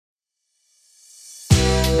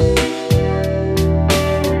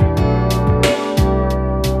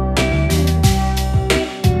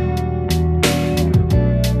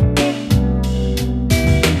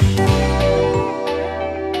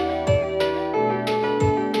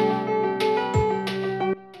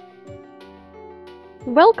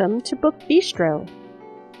Welcome to Book Bistro,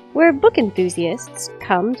 where book enthusiasts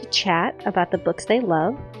come to chat about the books they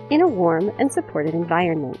love in a warm and supportive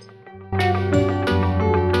environment.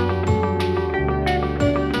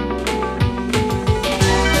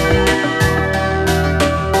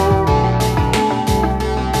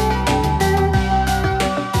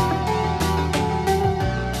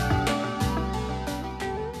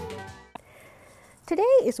 Today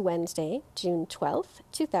is Wednesday, June 12th,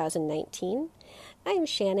 2019. I'm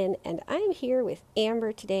Shannon, and I'm here with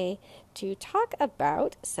Amber today to talk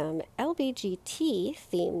about some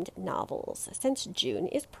LBGT-themed novels, since June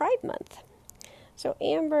is Pride Month. So,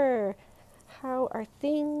 Amber, how are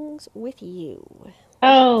things with you?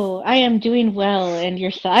 Oh, I am doing well, and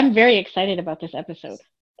I'm very excited about this episode.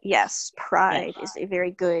 Yes, Pride Yes, is a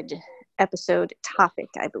very good episode topic,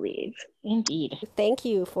 I believe. indeed. Thank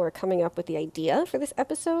you for coming up with the idea for this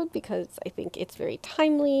episode because I think it's very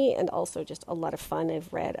timely and also just a lot of fun.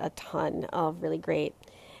 I've read a ton of really great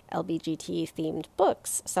LBGT themed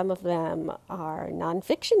books. Some of them are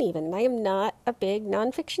nonfiction, even. And I am not a big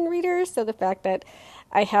nonfiction reader, so the fact that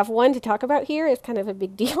I have one to talk about here is kind of a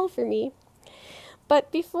big deal for me.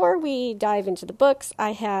 But before we dive into the books,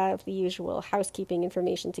 I have the usual housekeeping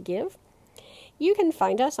information to give. You can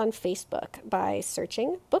find us on Facebook by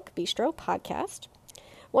searching Book Bistro Podcast.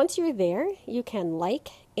 Once you're there, you can like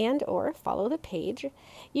and or follow the page.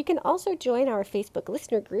 You can also join our Facebook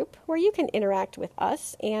listener group where you can interact with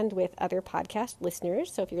us and with other podcast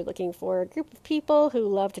listeners. So if you're looking for a group of people who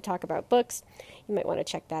love to talk about books, you might want to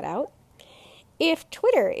check that out. If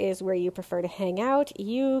Twitter is where you prefer to hang out,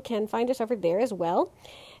 you can find us over there as well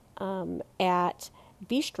at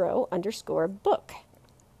bistro_book.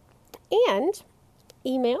 And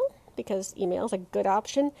email, because email is a good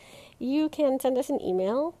option. You can send us an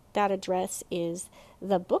email. That address is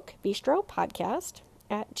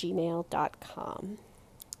thebookbistropodcast@gmail.com.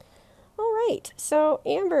 All right. So,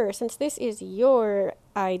 Amber, since this is your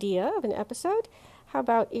idea of an episode, how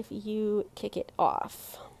about if you kick it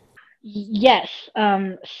off? Yes.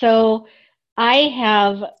 So I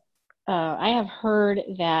have heard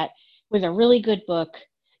that with a really good book,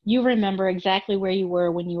 you remember exactly where you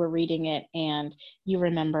were when you were reading it, and you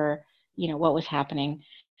remember, what was happening.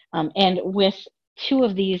 And with two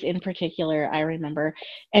of these in particular, I remember,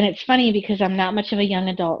 and it's funny because I'm not much of a young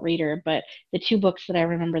adult reader, but the two books that I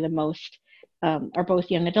remember the most are both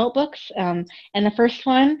young adult books. And the first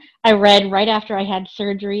one I read right after I had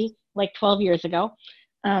surgery, like 12 years ago.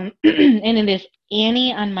 And it is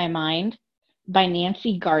Annie on My Mind by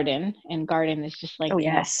Nancy Garden. And garden is just like, Oh,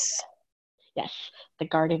 yes. yes, the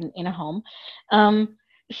garden in a home.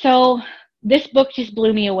 So this book just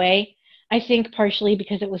blew me away. I think partially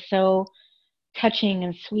because it was so touching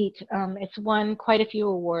and sweet. It's won quite a few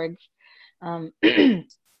awards. It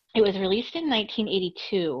was released in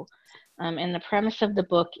 1982. And the premise of the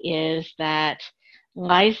book is that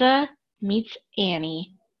Liza meets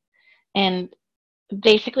Annie, and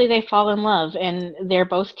basically they fall in love, and they're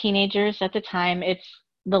both teenagers at the time. It's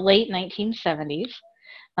the late 1970s.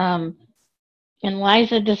 Um, and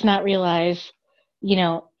Liza does not realize,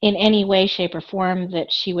 in any way, shape, or form that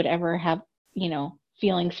she would ever have,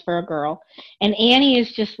 feelings for a girl. And Annie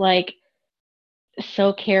is just like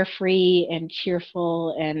so carefree and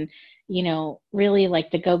cheerful and, really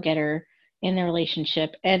like the go-getter in the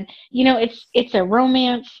relationship. And, it's a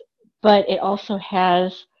romance, but it also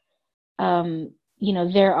has,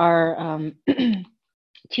 there are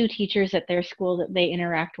two teachers at their school that they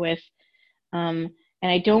interact with. And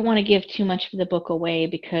I don't want to give too much of the book away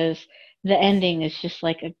because the ending is just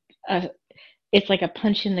like it's like a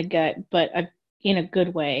punch in the gut, but in a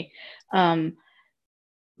good way. But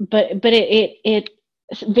it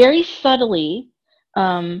very subtly,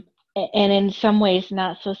 and in some ways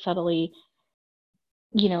not so subtly,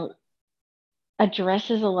 you know,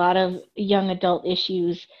 addresses a lot of young adult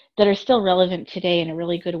issues that are still relevant today in a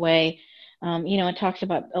really good way. It talks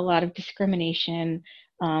about a lot of discrimination,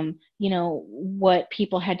 what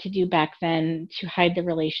people had to do back then to hide the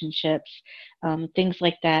relationships, things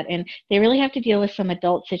like that. And they really have to deal with some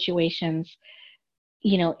adult situations,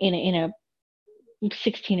 in a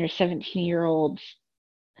 16 or 17-year-old's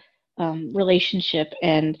relationship.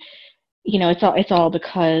 And, it's all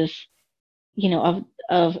because,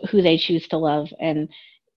 of who they choose to love. And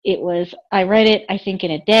I read it, I think,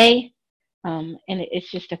 in a day. And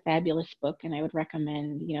it's just a fabulous book, and I would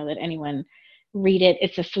recommend, that anyone read it.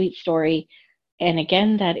 It's a sweet story. And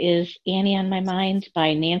again, that is Annie on My Mind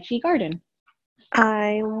by Nancy Garden.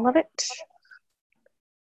 I love it.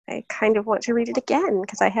 I kind of want to read it again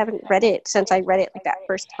because I haven't read it since I read it like that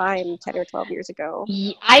first time 10 or 12 years ago.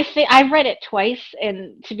 I think I've read it twice,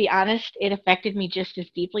 and to be honest, it affected me just as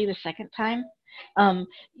deeply the second time. Um,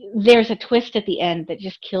 there's a twist at the end that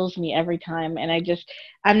just kills me every time, and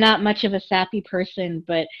I'm not much of a sappy person,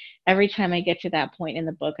 but every time I get to that point in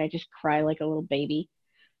the book, I just cry like a little baby.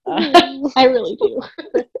 I really do.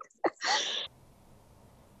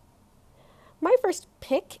 My first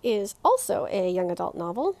pick is also a young adult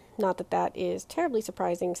novel. Not that that is terribly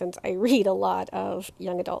surprising since I read a lot of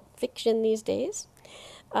young adult fiction these days.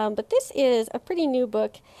 But this is a pretty new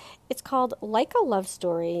book. It's called Like a Love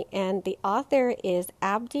Story, and the author is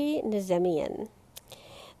Abdi Nazemian.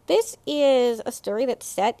 This is a story that's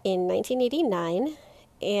set in 1989,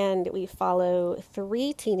 and we follow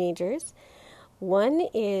three teenagers. One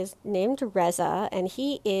is named Reza, and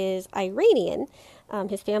he is Iranian.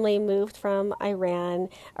 His family moved from Iran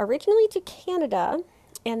originally to Canada,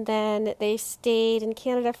 and then they stayed in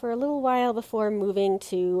Canada for a little while before moving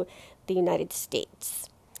to the United States.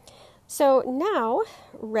 So now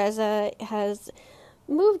Reza has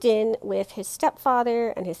moved in with his stepfather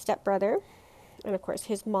and his stepbrother, and of course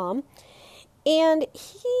his mom, and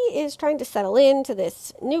he is trying to settle into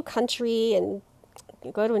this new country and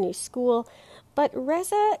go to a new school. But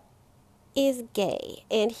Reza is gay,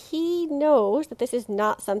 and he knows that this is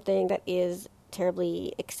not something that is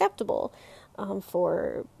terribly acceptable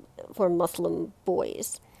for Muslim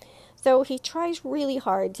boys. So he tries really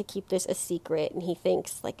hard to keep this a secret, and he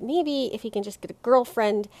thinks, like, maybe if he can just get a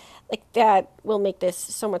girlfriend, like, that will make this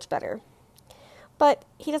so much better. But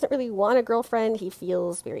he doesn't really want a girlfriend. He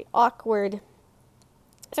feels very awkward.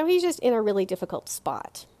 So he's just in a really difficult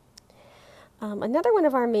spot. Another one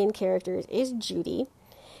of our main characters is Judy.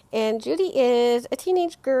 And Judy is a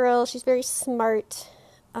teenage girl. She's very smart,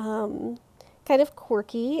 kind of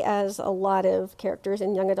quirky, as a lot of characters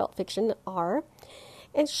in young adult fiction are.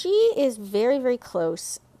 And she is very, very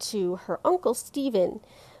close to her uncle, Stephen,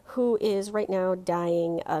 who is right now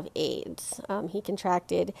dying of AIDS. He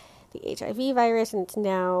contracted the HIV virus, and it's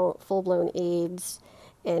now full-blown AIDS,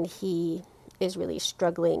 and he is really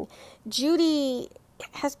struggling. Judy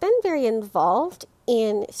has been very involved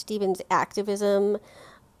in Stephen's activism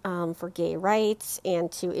for gay rights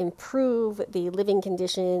and to improve the living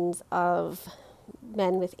conditions of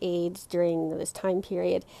men with AIDS during this time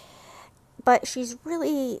period. But she's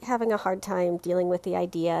really having a hard time dealing with the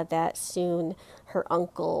idea that soon her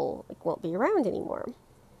uncle won't be around anymore.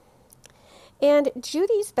 And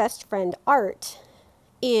Judy's best friend, Art,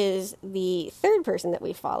 is the third person that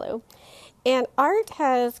we follow. And Art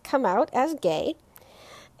has come out as gay.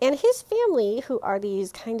 And his family, who are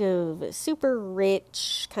these kind of super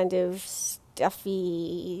rich, kind of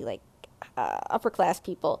stuffy, upper class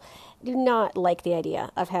people, do not like the idea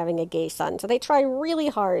of having a gay son. So they try really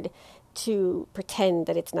hard to pretend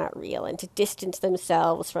that it's not real and to distance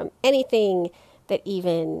themselves from anything that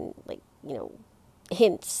even,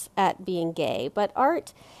 hints at being gay. But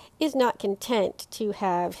Art is not content to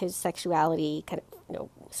have his sexuality kind of,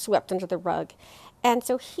 swept under the rug. And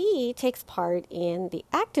so he takes part in the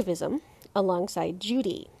activism alongside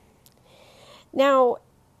Judy. Now,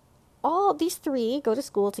 all these three go to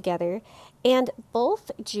school together, and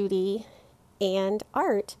both Judy and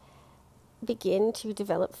Art begin to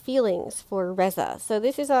develop feelings for Reza. So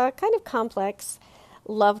this is a kind of complex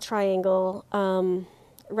love triangle.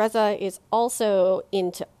 Reza is also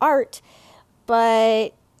into Art,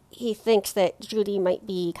 but he thinks that Judy might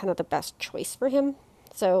be kind of the best choice for him.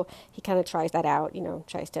 So he kind of tries that out,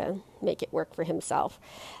 tries to make it work for himself.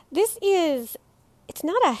 It's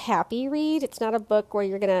not a happy read. It's not a book where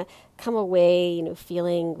you're going to come away,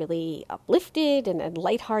 feeling really uplifted and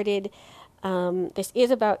lighthearted. This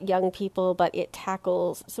is about young people, but it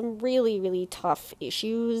tackles some really, really tough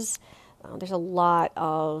issues. There's a lot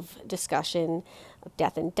of discussion of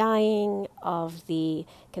death and dying, of the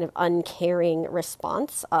kind of uncaring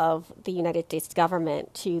response of the United States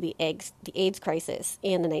government to the AIDS crisis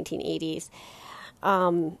in the 1980s.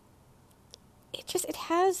 It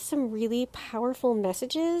has some really powerful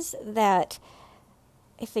messages that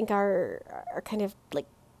I think are kind of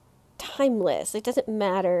timeless. It doesn't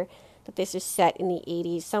matter that this is set in the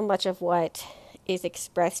 80s. So much of what is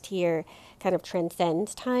expressed here kind of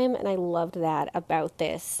transcends time, and I loved that about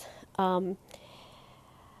this. I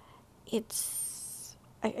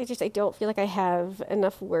don't feel like I have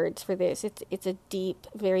enough words for this. It's a deep,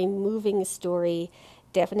 very moving story.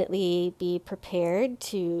 Definitely be prepared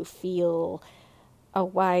to feel a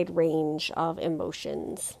wide range of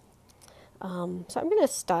emotions. So I'm going to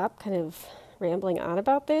stop kind of rambling on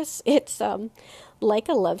about this. It's Like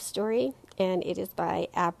a Love Story, and it is by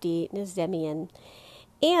Abdi Nazemian.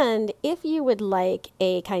 And if you would like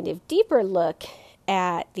a kind of deeper look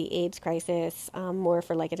at the AIDS crisis, more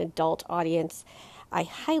for like an adult audience, I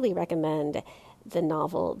highly recommend the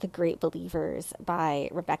novel The Great Believers by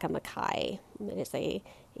Rebecca Makkai. It is a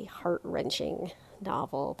heart-wrenching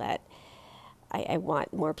novel that I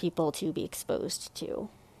want more people to be exposed to.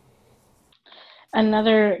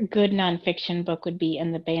 Another good nonfiction book would be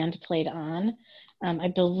And the Band Played On. I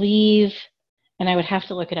believe, and I would have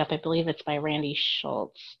to look it up, I believe it's by Randy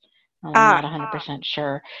Schultz. I'm not 100%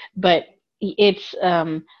 sure, but it's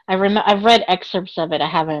I've read excerpts of it. I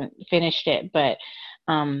haven't finished it, but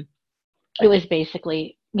it was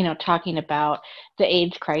basically, talking about the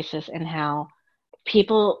AIDS crisis and how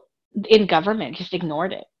people in government just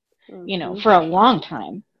ignored it, for a long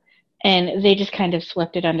time. And they just kind of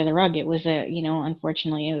swept it under the rug. It was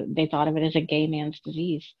unfortunately, they thought of it as a gay man's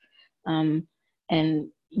disease. And,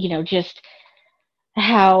 just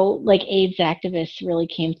how like AIDS activists really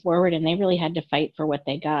came forward and they really had to fight for what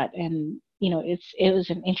they got. And, it was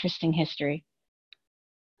an interesting history.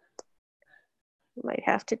 Might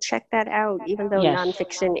have to check that out, even though Yes.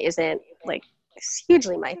 nonfiction isn't like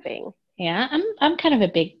hugely my thing. Yeah, I'm kind of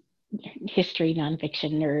a big history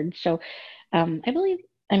nonfiction nerd. So I believe,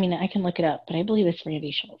 I can look it up, but I believe it's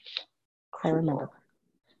Randy Schultz. Cool. I remember.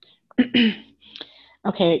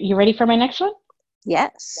 Okay, you ready for my next one?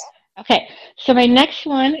 Yes. Okay, so my next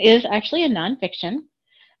one is actually a nonfiction,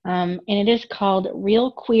 and it is called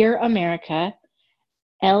Real Queer America,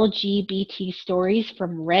 LGBT Stories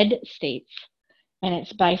from Red States, and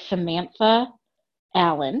it's by Samantha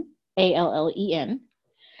Allen, Allen.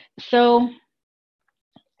 So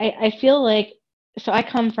I feel like, so I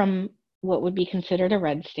come from what would be considered a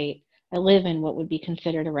red state. I live in what would be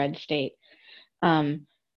considered a red state. And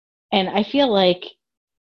I feel like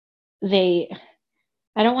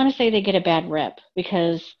I don't want to say they get a bad rep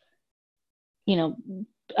because,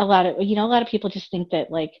 a lot of people just think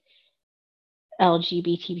that like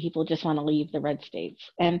LGBT people just want to leave the red states.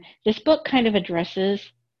 And this book kind of addresses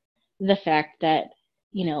the fact that,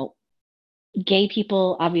 gay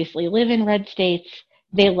people obviously live in red states.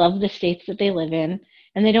 They love the states that they live in,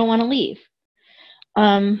 and they don't want to leave.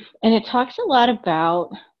 And it talks a lot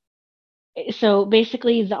about, so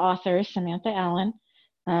basically the author, Samantha Allen,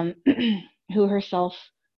 who herself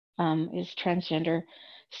is transgender,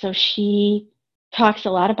 so she talks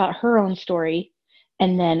a lot about her own story,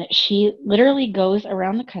 and then she literally goes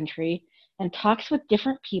around the country and talks with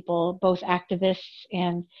different people, both activists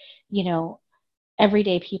and,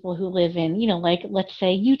 everyday people who live in, like, let's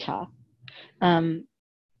say Utah. And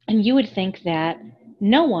you would think that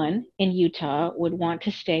no one in Utah would want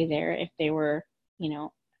to stay there if they were,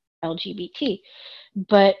 LGBT.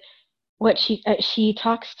 But what she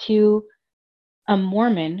talks to a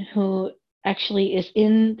Mormon who actually is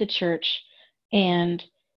in the church, and,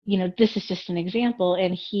 this is just an example,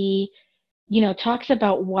 and he, talks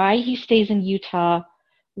about why he stays in Utah,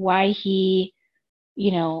 why he,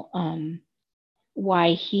 why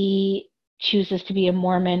he chooses to be a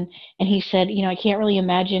Mormon. And he said, I can't really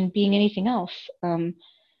imagine being anything else. And,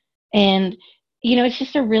 it's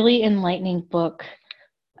just a really enlightening book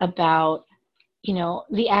about,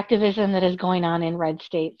 the activism that is going on in red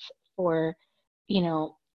states for,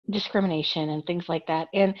 discrimination and things like that.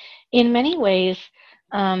 And in many ways,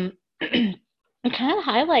 it kind of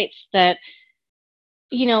highlights that,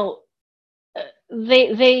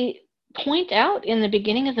 they point out in the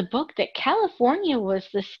beginning of the book that California was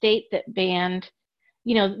the state that banned,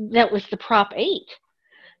 that was the Prop 8.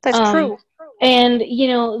 That's true. And,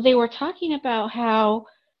 they were talking about how,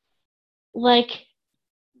 like,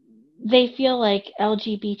 they feel like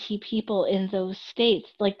LGBT people in those states,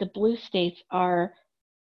 like the blue states, are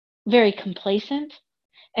very complacent.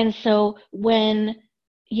 And so when,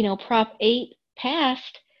 Prop 8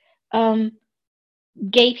 passed,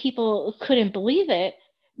 gay people couldn't believe it,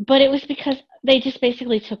 but it was because they just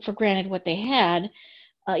basically took for granted what they had,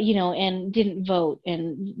 and didn't vote.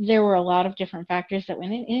 And there were a lot of different factors that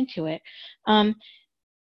went into it. And,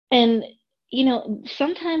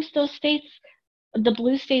 sometimes those states, the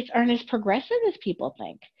blue states, aren't as progressive as people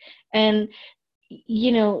think. And,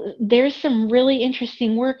 there's some really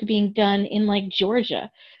interesting work being done in like Georgia.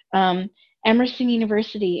 Emerson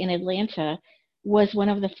University in Atlanta was one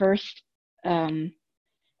of the first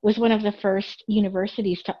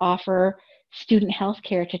universities to offer student health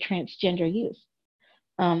care to transgender youth.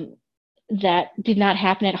 That did not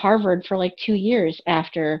happen at Harvard for like 2 years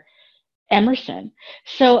after Emerson.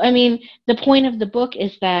 So, the point of the book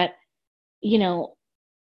is that,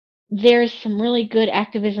 there's some really good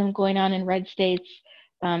activism going on in red states.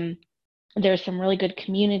 There's some really good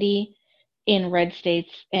community. in red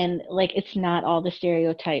states, and like it's not all the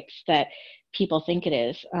stereotypes that people think it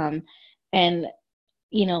is. And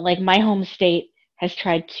like my home state has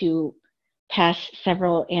tried to pass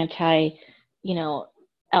several anti, you know,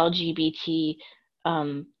 LGBT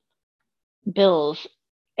um, bills,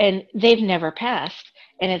 and they've never passed.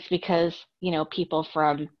 And it's because people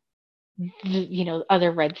from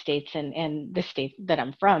other red states and the state that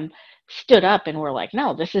I'm from stood up and were like,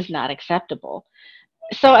 no, this is not acceptable.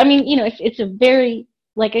 So I mean, it's a very,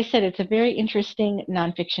 like I said, it's a very interesting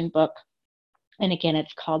nonfiction book. And again,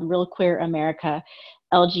 it's called Real Queer America: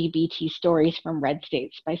 LGBT Stories from Red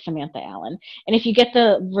States by Samantha Allen. And if you get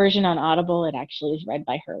the version on Audible, it actually is read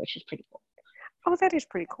by her, which is pretty cool. Oh, that is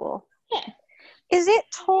pretty cool. Yeah. Is it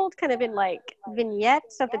told kind of in like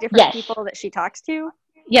vignettes of the different people that she talks to?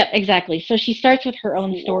 Yep, exactly. So she starts with her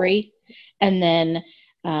own story, and then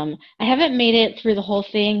I haven't made it through the whole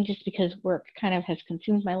thing just because work kind of has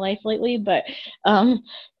consumed my life lately. But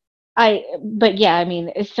yeah, I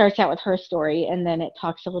mean, it starts out with her story, and then it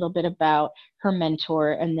talks a little bit about her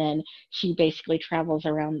mentor, and then she basically travels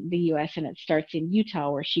around the U.S. and it starts in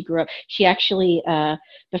Utah where she grew up. She actually,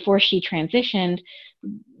 before she transitioned,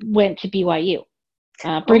 went to BYU,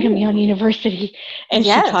 Brigham Young University, and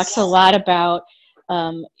she talks a lot about.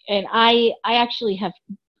 And I actually have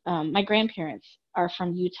my grandparents are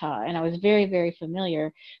from Utah, and I was very, very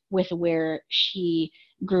familiar with where she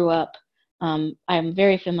grew up. I'm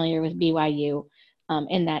very familiar with BYU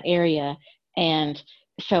in that area. And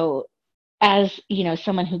so as,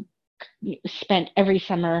 someone who spent every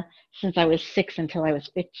summer since I was 6 until I was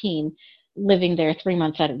 15 living there 3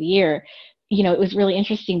 months out of the year, it was really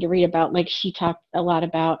interesting to read about, like she talked a lot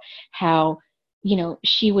about how,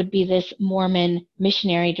 she would be this Mormon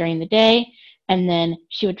missionary during the day, and then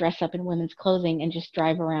she would dress up in women's clothing and just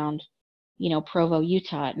drive around, Provo,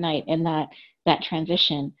 Utah at night, and that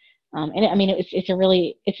transition. And I mean,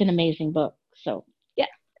 it's an amazing book. So yeah,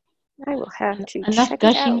 I will have to enough check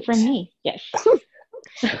gushing it out. from me. Yes.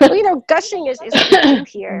 Well, gushing is what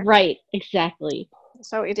here. Right, exactly.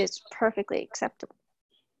 So it is perfectly acceptable.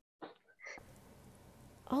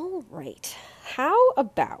 All right. How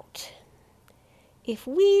about if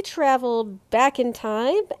we travel back in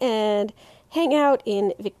time and hang out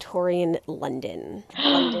in Victorian London?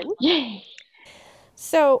 Yay!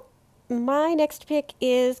 So, my next pick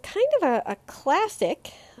is kind of a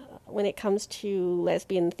classic when it comes to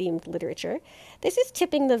lesbian-themed literature. This is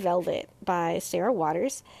Tipping the Velvet by Sarah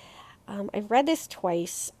Waters. I've read this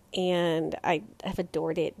twice, and I have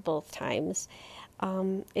adored it both times.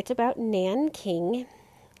 It's about Nan King,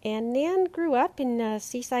 and Nan grew up in a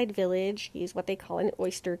seaside village. She's what they call an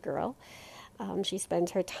oyster girl. She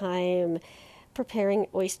spends her time preparing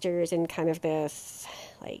oysters in kind of this,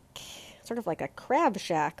 sort of like a crab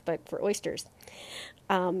shack, but for oysters.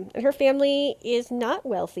 And her family is not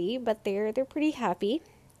wealthy, but they're pretty happy.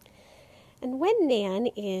 And when Nan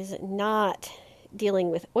is not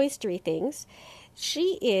dealing with oystery things,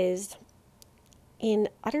 she is in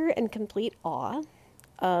utter and complete awe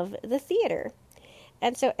of the theater.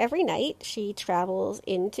 And so every night she travels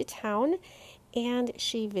into town and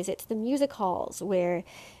she visits the music halls where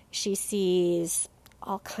she sees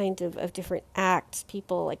all kinds of different acts,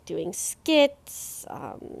 people like doing skits,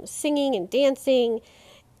 singing and dancing,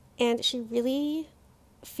 and she really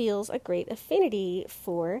feels a great affinity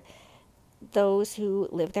for those who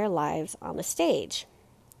live their lives on the stage.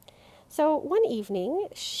 So one evening,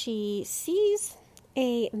 she sees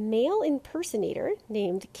a male impersonator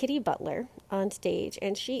named Kitty Butler on stage,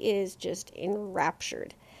 and she is just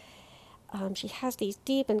enraptured. She has these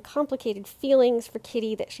deep and complicated feelings for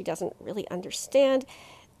Kitty that she doesn't really understand.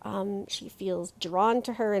 She feels drawn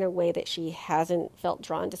to her in a way that she hasn't felt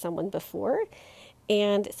drawn to someone before.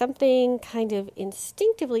 And something kind of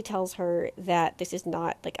instinctively tells her that this is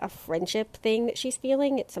not like a friendship thing that she's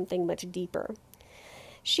feeling. It's something much deeper.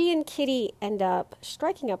 She and Kitty end up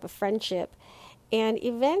striking up a friendship, and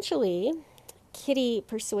eventually Kitty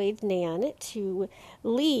persuades Nan to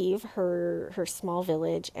leave her small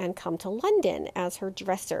village and come to London as her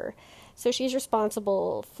dresser. So she's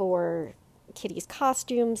responsible for Kitty's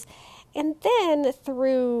costumes. And then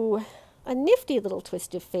through a nifty little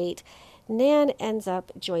twist of fate, Nan ends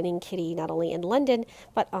up joining Kitty not only in London,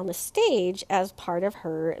 but on the stage as part of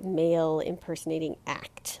her male impersonating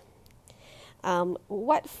act.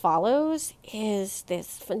 What follows is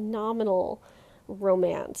this phenomenal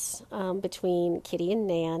romance between Kitty and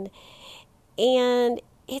Nan, and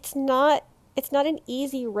it's not an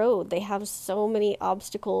easy road. They have so many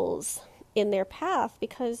obstacles in their path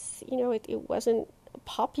because it wasn't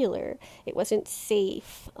popular, it wasn't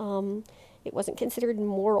safe, it wasn't considered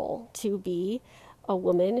moral to be a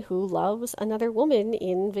woman who loves another woman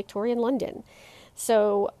in Victorian London.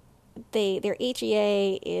 So their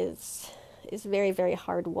HEA is very, very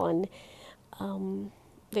hard won.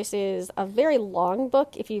 This is a very long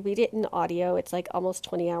book. If you read it in audio, it's like almost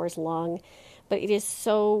 20 hours long, but it is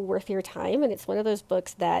so worth your time. And it's one of those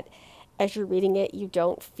books that, as you're reading it, you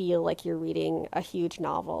don't feel like you're reading a huge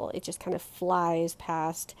novel. It just kind of flies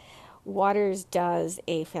past. Waters does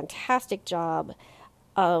a fantastic job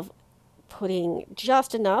of putting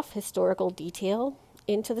just enough historical detail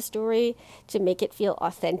into the story to make it feel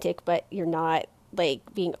authentic, but you're not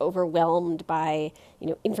like being overwhelmed by,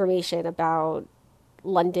 information about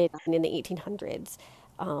London in the 1800s.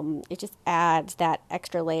 It just adds that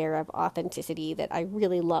extra layer of authenticity that I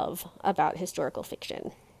really love about historical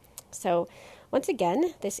fiction. So, once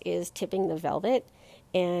again, this is Tipping the Velvet,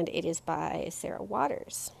 and it is by Sarah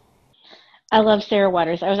Waters. I love Sarah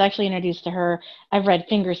Waters. I was actually introduced to her. I've read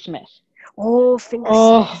Fingersmith. Oh,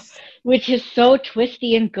 Fingersmith. Which is so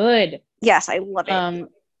twisty and good. Yes, I love it.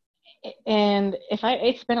 And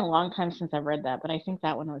it's been a long time since I've read that, but I think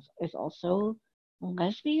that one is also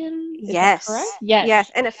lesbian. Is yes. that correct? Yes,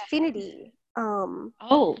 and Affinity. I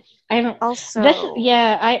haven't also.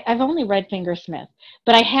 I've only read Fingersmith,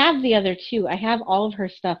 but I have the other two. I have all of her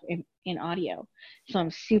stuff in audio, so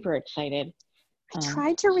I'm super excited. I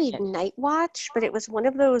tried to read Night Watch, but it was one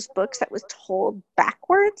of those books that was told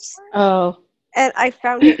backwards. Oh. And I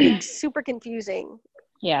found it super confusing.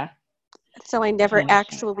 Yeah. So I never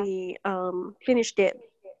actually finished it.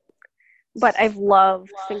 But I've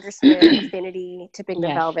loved Fingersmith, Affinity, Tipping the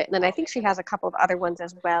Velvet. And then I think she has a couple of other ones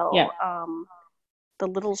as well. Yeah. The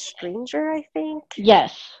Little Stranger, I think.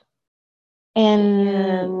 Yes.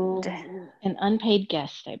 And an Unpaid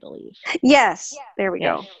Guest, I believe. Yes. There we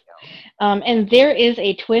go. And there is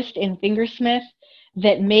a twist in Fingersmith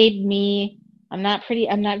that made me, I'm not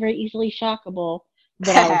very easily shockable,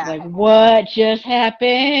 but I was like, what just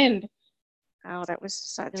happened? Oh, that was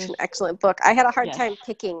such an excellent book. I had a hard time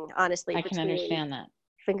picking, honestly. I can understand that.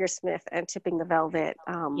 Fingersmith and Tipping the Velvet.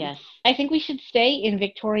 Yes. I think we should stay in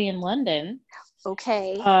Victorian London.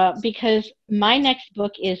 Okay. Because my next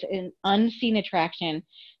book is An Unseen Attraction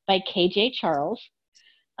by K.J. Charles.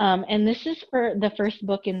 And this is for the first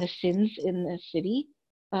book in the Sins in the City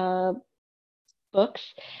books.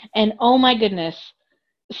 And oh my goodness.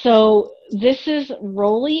 So this is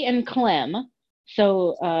Rolly and Clem.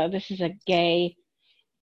 So this is a gay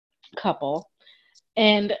couple.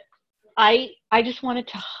 And I just wanted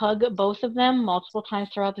to hug both of them multiple times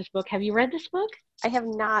throughout this book. Have you read this book? I have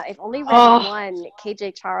not. I've only read one,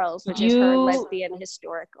 K.J. Charles, which is her lesbian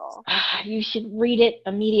historical. You should read it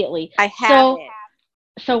immediately. I have it.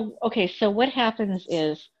 So what happens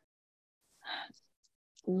is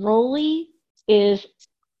Rolly is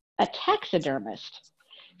a taxidermist.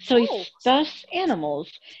 So he stuffs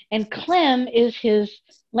animals, and Clem is his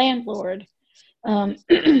landlord. And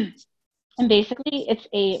basically, it's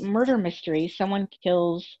a murder mystery. Someone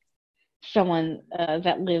kills someone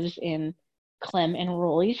that lives in Clem and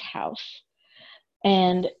Rolly's house.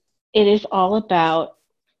 And it is all about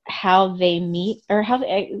how they meet, or how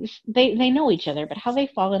they know each other, but how they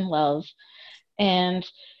fall in love. And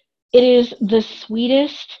it is the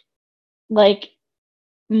sweetest,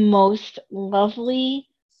 most lovely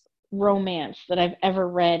romance that I've ever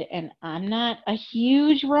read. And I'm not a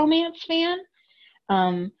huge romance fan,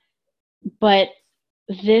 but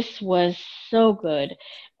this was so good.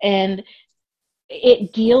 And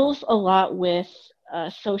it deals a lot with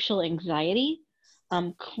social anxiety.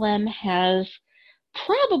 Clem has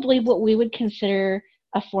probably what we would consider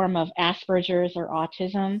a form of Asperger's or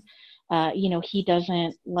autism. He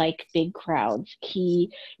doesn't like big crowds. He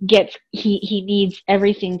needs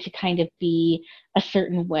everything to kind of be a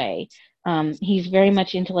certain way. He's very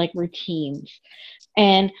much into routines.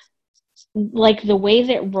 And the way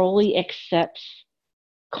that Rolly accepts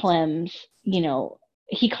Clem's,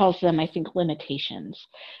 he calls them, I think, limitations,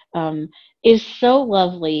 is so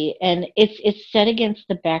lovely. And it's set against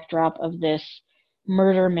the backdrop of this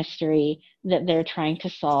murder mystery that they're trying to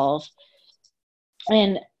solve.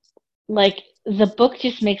 And the book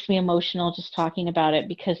just makes me emotional just talking about it,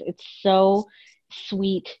 because it's so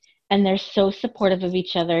sweet and they're so supportive of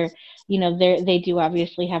each other. They do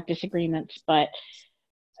obviously have disagreements, but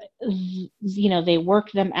they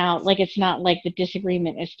work them out. It's not like the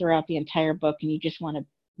disagreement is throughout the entire book and you just want to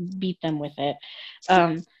beat them with it.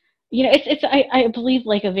 It's I believe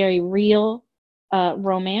a very real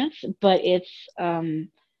romance, but it's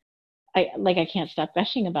I can't stop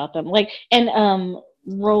gushing about them.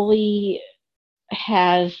 Rolly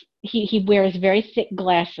has he wears very thick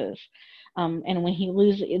glasses, and when he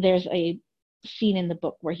loses, there's a scene in the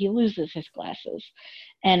book where he loses his glasses.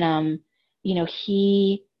 And,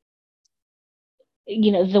 he,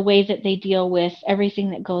 the way that they deal with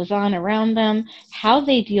everything that goes on around them, how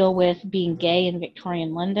they deal with being gay in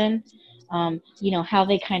Victorian London, how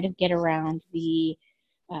they kind of get around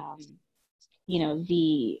um,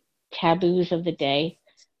 the taboos of the day.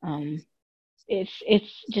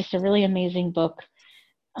 It's just a really amazing book.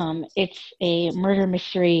 It's a murder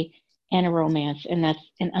mystery and a romance, and that's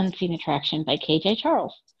An Unseen Attraction by K.J.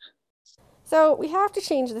 Charles. So we have to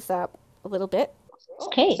change this up a little bit.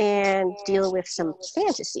 Okay. And deal with some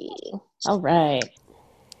fantasy. All right.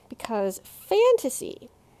 Because fantasy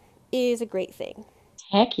is a great thing.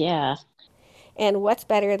 Heck yeah. And what's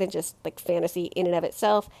better than just like fantasy in and of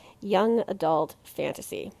itself? Young adult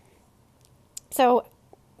fantasy. So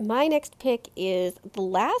my next pick is The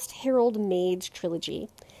Last Herald Mage trilogy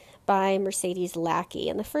by Mercedes Lackey.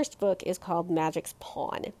 And the first book is called Magic's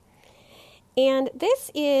Pawn. And this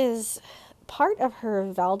is part of her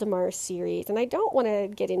Valdemar series. And I don't want to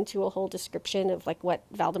get into a whole description of like what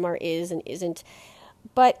Valdemar is and isn't.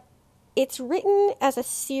 But it's written as a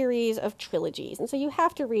series of trilogies. And so you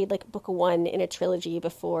have to read like book 1 in a trilogy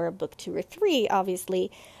before book 2 or 3,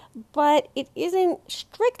 obviously. But it isn't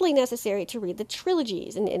strictly necessary to read the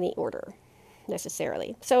trilogies in any order,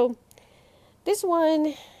 necessarily. So this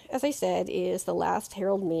one, as I said, is The Last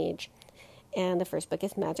Herald Mage. And the first book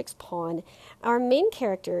is Magic's Pawn. Our main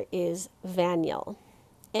character is Vaniel.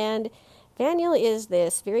 And Vaniel is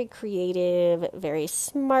this very creative, very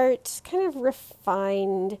smart, kind of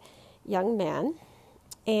refined young man.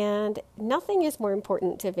 And nothing is more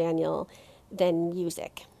important to Vaniel than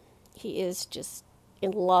music. He is just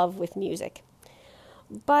in love with music.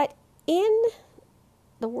 But in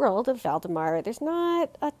the world of Valdemar, there's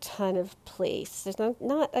not a ton of place. There's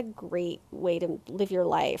not a great way to live your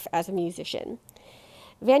life as a musician.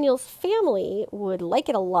 Vaniel's family would like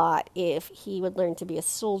it a lot if he would learn to be a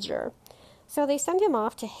soldier. So they send him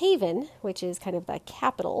off to Haven, which is kind of the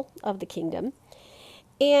capital of the kingdom.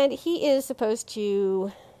 And he is supposed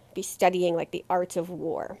to be studying like the arts of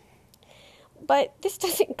war. But this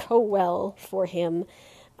doesn't go well for him.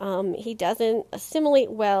 He doesn't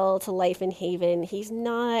assimilate well to life in Haven. He's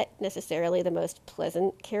not necessarily the most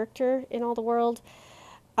pleasant character in all the world.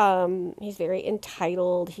 He's very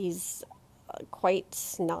entitled. He's quite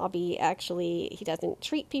snobby, actually. He doesn't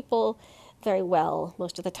treat people very well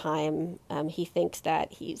most of the time. He thinks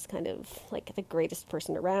that he's kind of like the greatest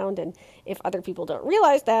person around, and if other people don't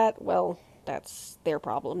realize that, well, that's their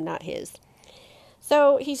problem, not his.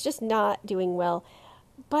 So he's just not doing well.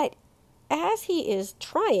 But as he is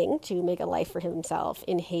trying to make a life for himself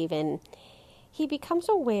in Haven, he becomes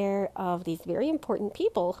aware of these very important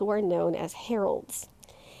people who are known as heralds.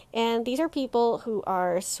 And these are people who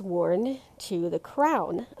are sworn to the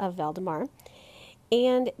crown of Valdemar.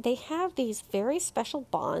 And they have these very special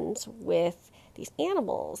bonds with these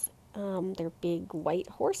animals. They're big white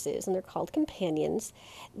horses, and they're called companions.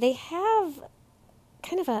 They have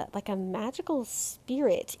kind of a magical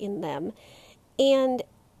spirit in them. And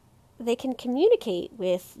they can communicate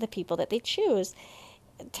with the people that they choose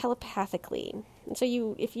telepathically. And so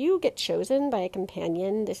if you get chosen by a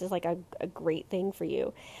companion, this is like a great thing for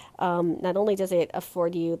you. Not only does it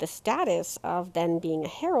afford you the status of then being a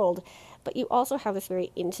herald, but you also have this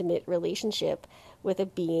very intimate relationship with a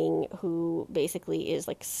being who basically is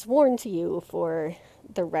like sworn to you for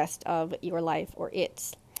the rest of your life or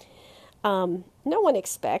its. No one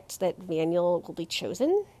expects that Vaniel will be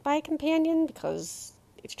chosen by a companion because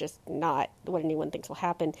it's just not what anyone thinks will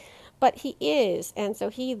happen. But he is, and so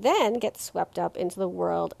he then gets swept up into the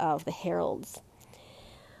world of the heralds.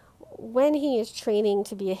 When he is training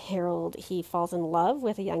to be a herald, he falls in love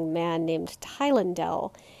with a young man named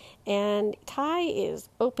Tylendel. And Ty is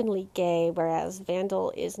openly gay, whereas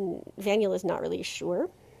Vaniel is not really sure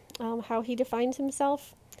how he defines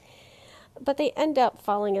himself. But they end up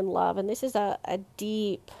falling in love, and this is a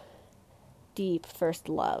deep, deep first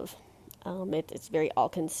love. It's very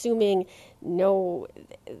all-consuming. No,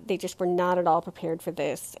 they just were not at all prepared for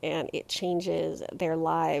this, and it changes their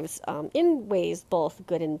lives in ways both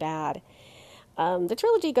good and bad. The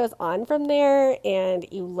trilogy goes on from there, and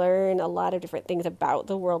you learn a lot of different things about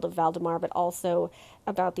the world of Valdemar, but also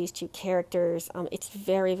about these two characters. It's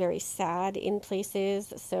very, very sad in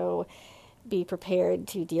places, so be prepared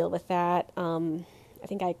to deal with that. I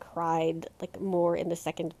think I cried like more in the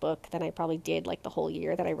second book than I probably did like the whole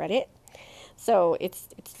year that I read it. So it's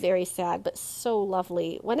very sad, but so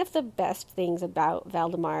lovely. One of the best things about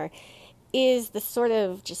Valdemar is the sort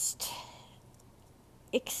of just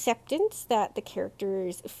acceptance that the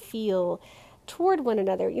characters feel toward one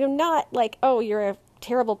another. Not like, oh, you're a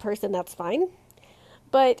terrible person, that's fine.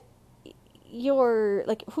 But your,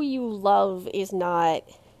 like, who you love is not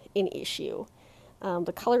an issue.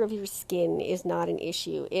 The color of your skin is not an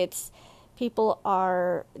issue. It's people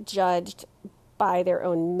are judged by their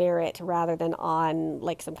own merit rather than on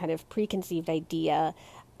like some kind of preconceived idea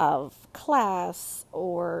of class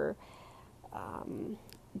or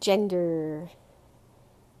gender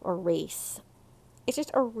or race. It's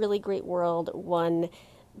just a really great world, one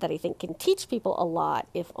that I think can teach people a lot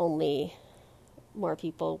if only more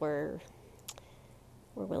people were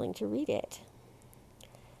willing to read it.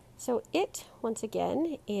 So it, once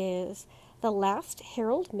again, is The Last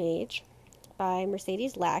Herald Mage by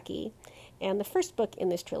Mercedes Lackey, and the first book in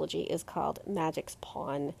this trilogy is called Magic's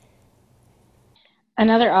Pawn.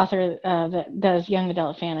 Another author that does young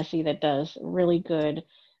adult fantasy that does really good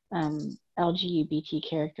LGBT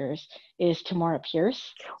characters is Tamora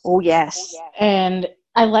Pierce. Oh yes. And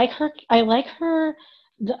I like her. I like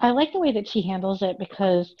the way that she handles it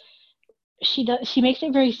because she makes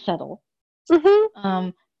it very subtle. Mm-hmm.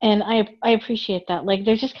 And I appreciate that. Like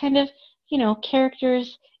they're just kind of,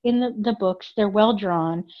 characters in the books. They're well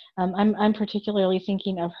drawn. I'm particularly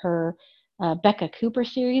thinking of her Becca Cooper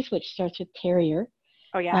series, which starts with Terrier.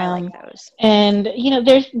 Oh yeah, I like those. And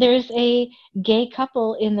there's a gay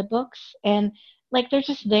couple in the books, and like they're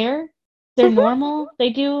just there. They're normal. They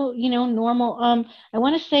do normal. I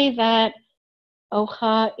want to say that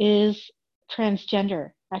Oha is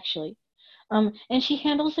transgender actually, and she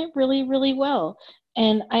handles it really really well.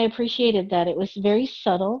 And I appreciated that it was very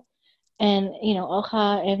subtle, and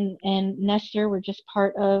Oha and Nestor were just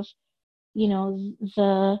part of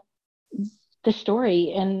the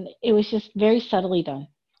story, and it was just very subtly done.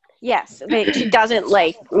 Yes, she doesn't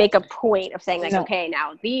like make a point of saying like, no. Okay,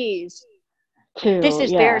 now this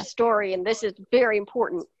is their story, and this is very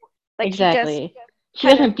important. Like exactly, she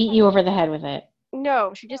doesn't beat you over the head with it.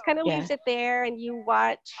 No, she just kind of leaves it there, and you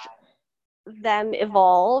watch them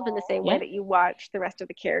evolve in the same way that you watch the rest of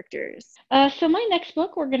the characters. So my next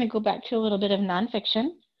book, we're going to go back to a little bit of nonfiction,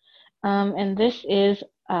 and this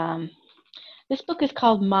book is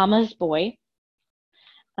called Mama's Boy,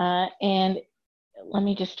 and let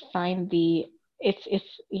me just find it's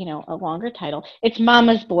a longer title. It's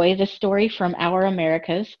Mama's Boy: The Story from Our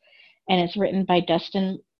Americas, and it's written by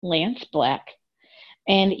Dustin Lance Black,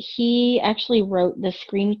 and he actually wrote the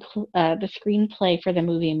screenplay for the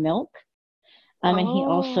movie Milk. And he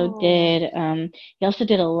also did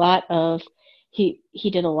a lot of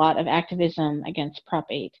activism against Prop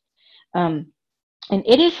 8. And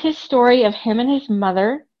it is his story of him and his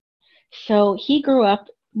mother. So he grew up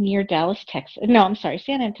near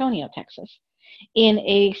San Antonio, Texas, in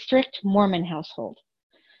a strict Mormon household.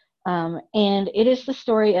 And it is the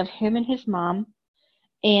story of him and his mom,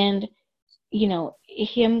 and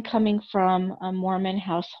him coming from a Mormon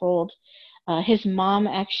household. His mom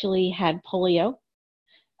actually had polio,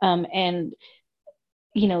 and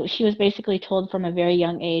she was basically told from a very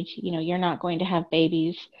young age, you're not going to have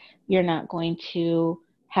babies, you're not going to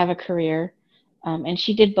have a career, and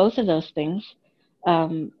she did both of those things.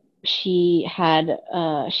 She has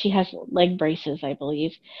leg braces, I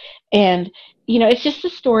believe, and it's just the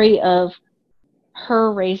story of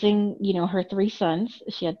her raising her 3 sons.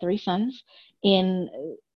 She had 3 sons in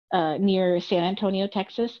near San Antonio,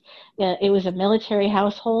 Texas. It was a military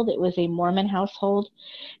household. It was a Mormon household.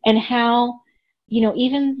 And how,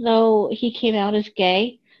 even though he came out as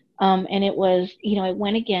gay, and it was, it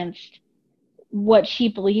went against what she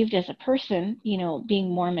believed as a person,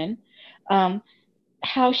 being Mormon,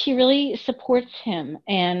 how she really supports him.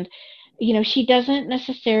 And, she doesn't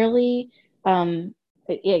necessarily, again,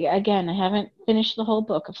 I haven't finished the whole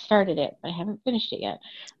book. I've started it, but I haven't finished it yet.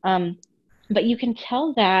 But you can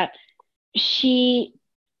tell that she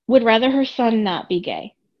would rather her son not be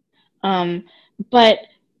gay. But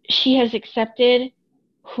she has accepted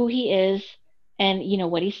who he is and,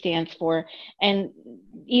 what he stands for. And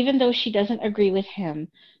even though she doesn't agree with him,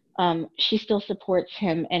 she still supports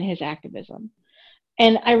him and his activism.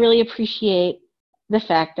 And I really appreciate the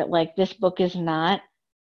fact that, like, this book is not,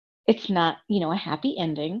 a happy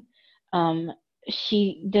ending.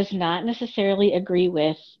 She does not necessarily agree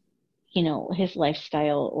with his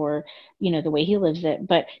lifestyle or, the way he lives it,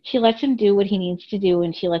 but she lets him do what he needs to do,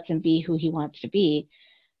 and she lets him be who he wants to be,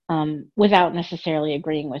 without necessarily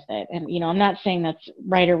agreeing with it. And, I'm not saying that's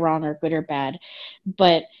right or wrong or good or bad,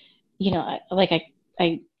 but,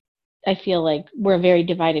 I feel like we're a very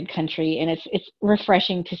divided country, and it's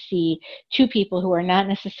refreshing to see 2 people who are not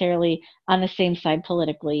necessarily on the same side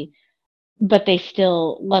politically, but they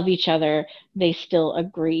still love each other. They still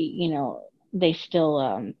agree, they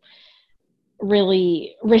still,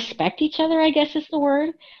 really respect each other, I guess is the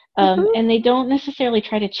word. Mm-hmm. And they don't necessarily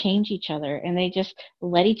try to change each other, and they just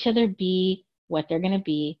let each other be what they're going to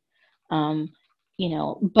be. Um,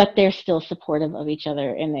 but they're still supportive of each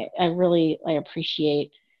other. And I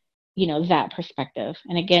appreciate, that perspective.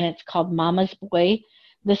 And again, it's called Mama's Boy,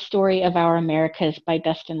 The Story of Our Americas by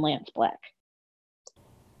Dustin Lance Black.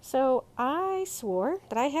 So I swore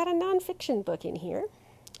that I had a nonfiction book in here,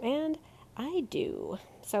 and I do.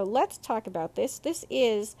 So let's talk about this. This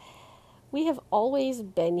is We Have Always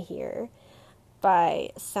Been Here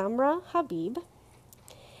by Samra Habib.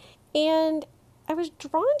 And I was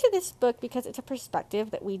drawn to this book because it's a perspective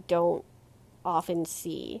that we don't often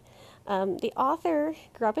see. The author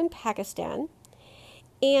grew up in Pakistan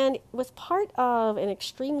and was part of an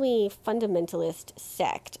extremely fundamentalist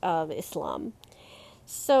sect of Islam.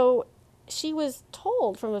 So she was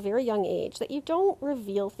told from a very young age that you don't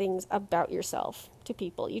reveal things about yourself to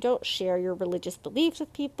people. You don't share your religious beliefs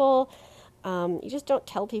with people. You just don't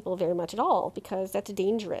tell people very much at all because that's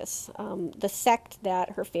dangerous. The sect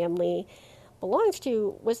that her family belongs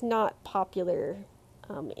to was not popular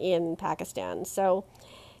in Pakistan. So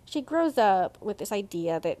she grows up with this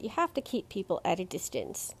idea that you have to keep people at a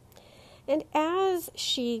distance. And as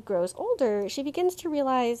she grows older, she begins to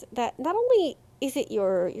realize that not only is it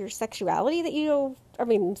your sexuality that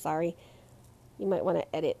I'm sorry, you might want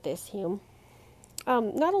to edit this, Hume.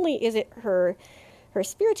 Not only is it her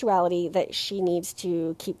spirituality that she needs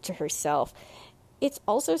to keep to herself, it's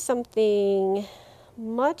also something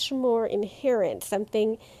much more inherent,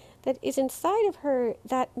 something that is inside of her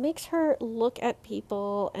that makes her look at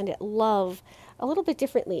people and at love a little bit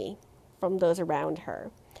differently from those around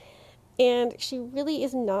her. And she really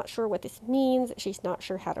is not sure what this means. She's not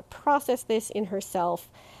sure how to process this in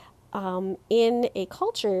herself in a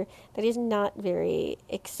culture that is not very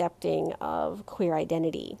accepting of queer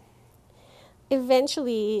identity.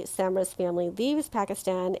 Eventually, Samra's family leaves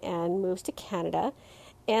Pakistan and moves to Canada.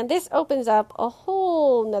 And this opens up a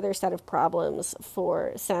whole nother set of problems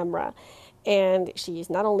for Samra. And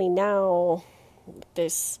she's not only now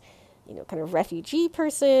this, kind of refugee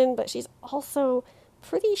person, but she's also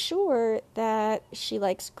pretty sure that she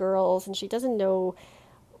likes girls and she doesn't know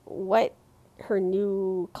what her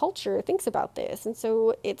new culture thinks about this. And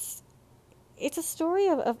so it's a story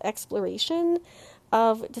of exploration,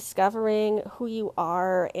 of discovering who you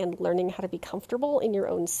are and learning how to be comfortable in your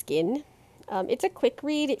own skin. It's a quick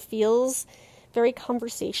read. It feels very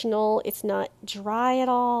conversational. It's not dry at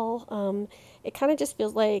all. It kind of just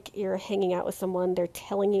feels like you're hanging out with someone. They're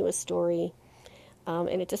telling you a story.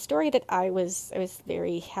 And it's a story that I was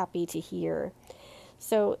very happy to hear.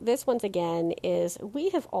 So this, once again, is We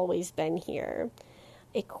Have Always Been Here,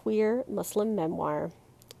 a queer Muslim memoir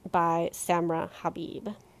by Samra Habib.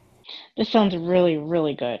 This sounds really,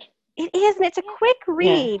 really good. It is, and it's a quick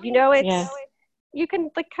read. Yeah. You can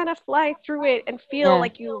kind of fly through it and feel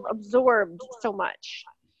like you've absorbed so much.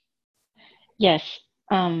 Yes.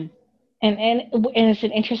 And it's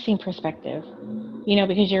an interesting perspective,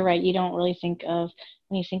 because you're right. You don't really think of,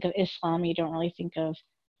 when you think of Islam, you don't really think of,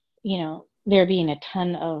 there being a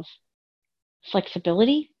ton of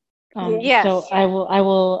flexibility. Yes. So I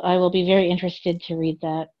will be very interested to read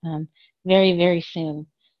that very, very soon.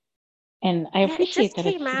 And I appreciate that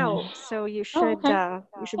it just came out, so you should be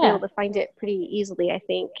able to find it pretty easily, I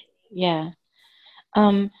think. Yeah.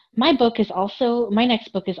 My next book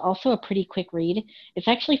is also a pretty quick read. It's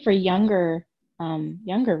actually for younger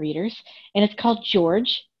readers, and it's called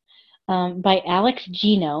George, by Alex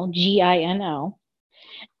Gino, Gino.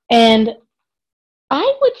 And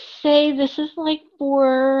I would say this is like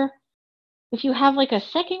for if you have like a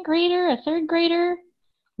second grader, a third grader,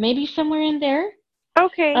 maybe somewhere in there.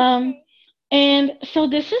 Okay. And so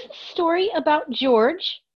this is a story about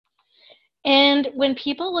George. And when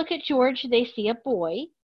people look at George, they see a boy.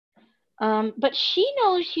 But she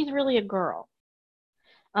knows she's really a girl.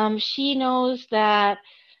 She knows that,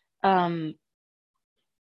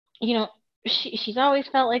 she's always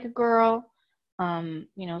felt like a girl.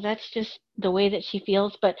 That's just the way that she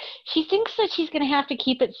feels. But she thinks that she's going to have to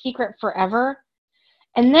keep it secret forever.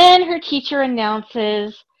 And then her teacher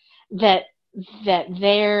announces that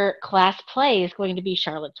their class play is going to be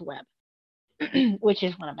Charlotte's Web, which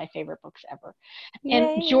is one of my favorite books ever. Yay.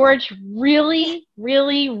 And George really,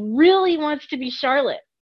 really, really wants to be Charlotte.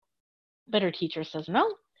 But her teacher says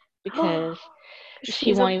no, because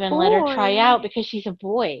she won't even let her try out because she's a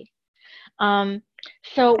boy.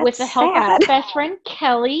 So with the help of her best friend,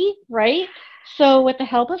 Kelly, right? So with the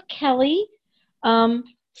help of Kelly,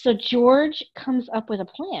 so George comes up with a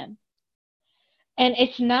plan. And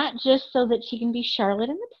it's not just so that she can be Charlotte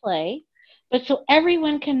in the play. but so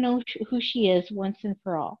everyone can know who she is once and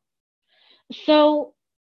for all. So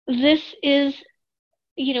this is,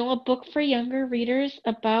 a book for younger readers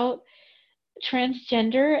about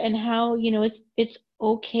transgender and how, it's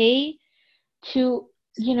okay to,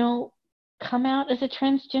 come out as a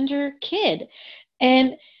transgender kid.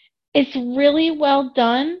 And it's really well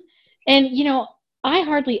done. And, I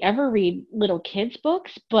hardly ever read little kids'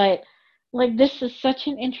 books, but like this is such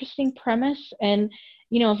an interesting premise. And,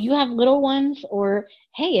 if you have little ones, or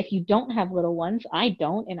hey, if you don't have little ones, I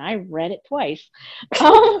don't, and I read it twice.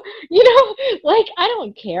 Um, like I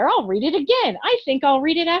don't care. I'll read it again. I think I'll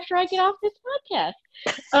read it after I get off this podcast.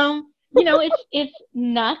 It's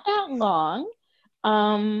not that long.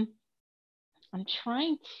 Um, I'm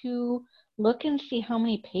trying to look and see how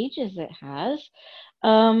many pages it has.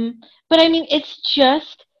 But I mean, it's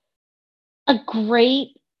just a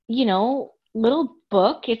great, little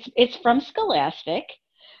book. It's from Scholastic.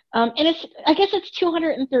 And I guess it's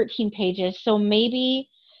 213 pages. So maybe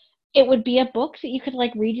it would be a book that you could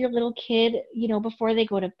like read your little kid, before they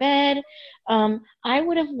go to bed. I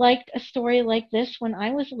would have liked a story like this when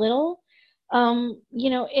I was little.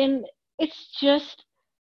 And it's just,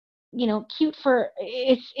 cute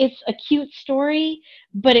it's a cute story,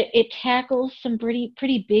 but it tackles some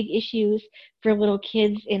pretty big issues for little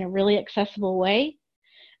kids in a really accessible way.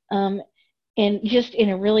 Um, and just in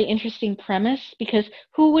a really interesting premise, because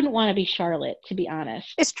who wouldn't want to be Charlotte, to be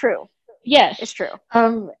honest? It's true. Yes. It's true.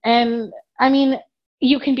 And I mean,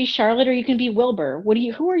 you can be Charlotte or you can be Wilbur.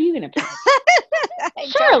 Who are you going to pick?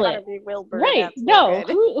 Charlotte. Wilbur, right. No,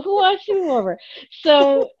 who wants to be Wilbur?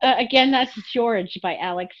 So, again, that's George by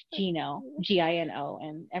Alex Gino, Gino,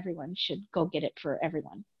 and everyone should go get it for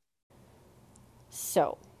everyone.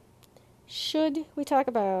 So, should we talk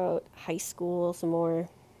about high school some more?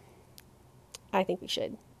 I think we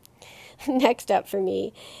should. Next up for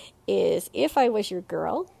me is If I Was Your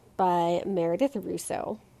Girl by Meredith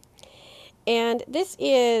Russo. And this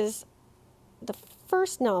is the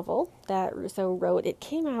first novel that Russo wrote. It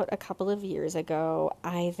came out a couple of years ago,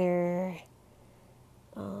 either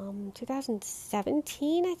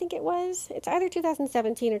 2017, I think it was. It's either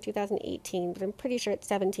 2017 or 2018, but I'm pretty sure it's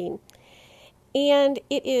 17. And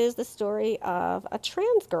it is the story of a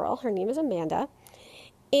trans girl. Her name is Amanda.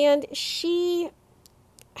 And she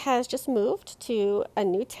has just moved to a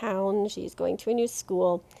new town. She's going to a new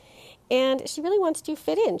school. And she really wants to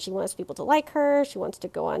fit in. She wants people to like her. She wants to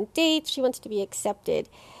go on dates. She wants to be accepted.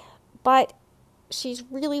 But she's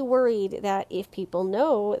really worried that if people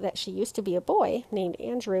know that she used to be a boy named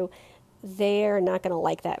Andrew, they're not going to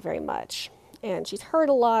like that very much. And she's heard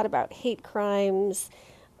a lot about hate crimes.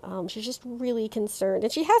 She's just really concerned.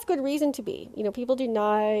 And she has good reason to be. People do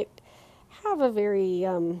not have a very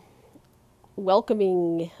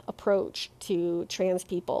welcoming approach to trans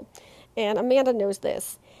people. And Amanda knows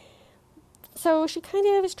this. So she kind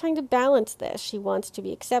of is trying to balance this. She wants to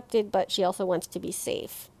be accepted, but she also wants to be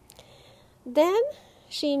safe. Then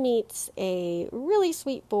she meets a really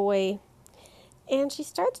sweet boy, and she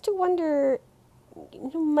starts to wonder,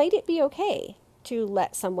 might it be okay to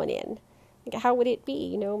let someone in? Like, how would it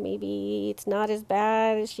be? Maybe it's not as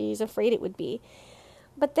bad as she's afraid it would be.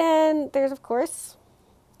 But then there's, of course,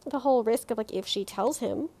 the whole risk of, if she tells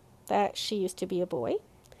him that she used to be a boy,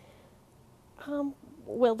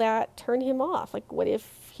 will that turn him off? What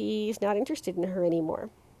if he's not interested in her anymore?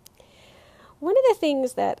 One of the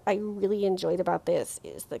things that I really enjoyed about this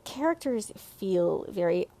is the characters feel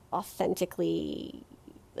very authentically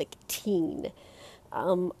teen.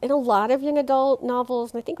 In a lot of young adult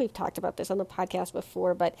novels, and I think we've talked about this on the podcast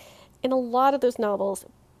before, but in a lot of those novels,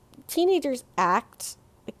 teenagers act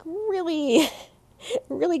really,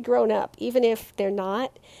 really grown up, even if they're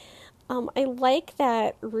not. I like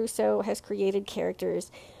that Russo has created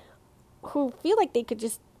characters who feel like they could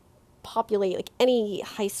just populate any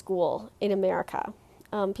high school in America.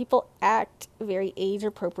 People act very age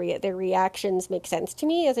appropriate. Their reactions make sense to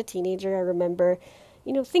me as a teenager. I remember,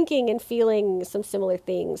 thinking and feeling some similar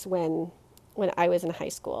things when I was in high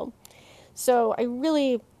school. So I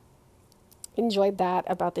really enjoyed that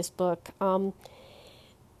about this book.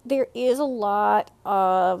 There is a lot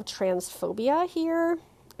of transphobia here.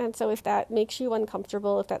 And so if that makes you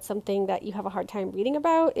uncomfortable, if that's something that you have a hard time reading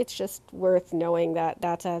about, it's just worth knowing that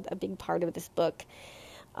that's a big part of this book.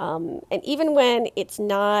 And even when it's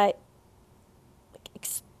not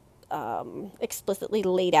explicitly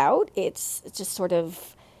laid out, it's just sort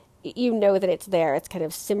of, that it's there. It's kind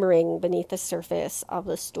of simmering beneath the surface of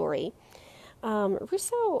the story.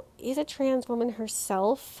 Russo is a trans woman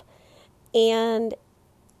herself, and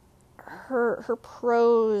her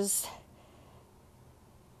prose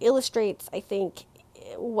illustrates, I think,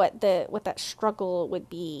 what that struggle would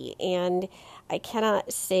be, and I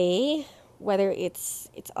cannot say whether it's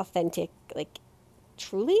authentic, like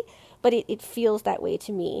truly, but it feels that way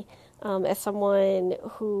to me. As someone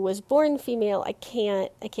who was born female, I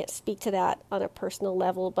can't speak to that on a personal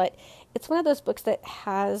level, but it's one of those books that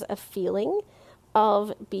has a feeling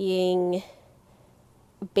of being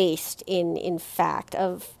based in fact,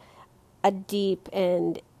 of a deep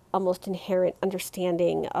and almost inherent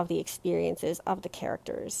understanding of the experiences of the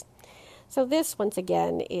characters. So this, once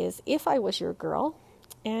again, is If I Was Your Girl,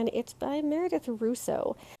 and it's by Meredith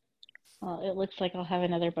Russo. Well, it looks like I'll have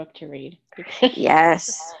another book to read.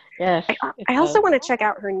 Yes. Yes. I also want to check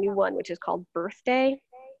out her new one, which is called Birthday.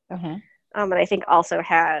 Uh-huh. And I think also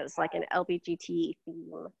has like an LBGT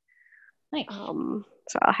theme. Nice.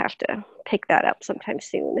 So I'll have to pick that up sometime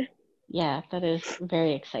soon. Yeah, that is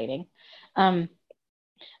very exciting.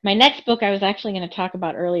 My next book I was actually going to talk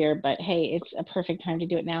about earlier, but hey, it's a perfect time to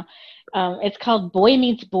do it now. It's called Boy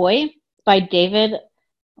Meets Boy by David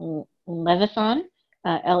Levithan, Levithan.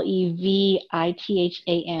 I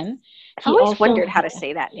always wondered how to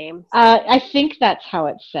say that name. I think that's how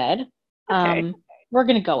it's said. Okay. We're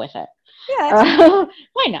going to go with it. Yeah.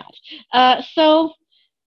 Why not? So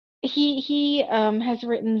he has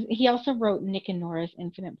written. He also wrote Nick and Nora's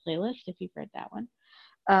Infinite Playlist. If you've read that one.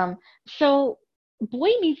 So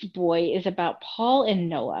Boy Meets Boy is about Paul and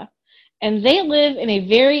Noah, and they live in a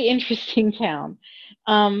very interesting town.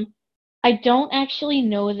 I don't actually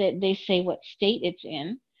know that they say what state it's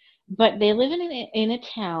in, but they live in a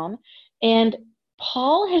town, and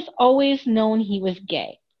Paul has always known he was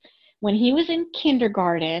gay. When he was in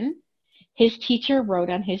kindergarten, his teacher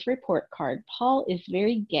wrote on his report card, "Paul is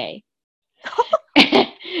very gay."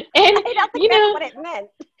 And I don't think that's what it meant.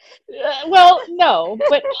 Well, no,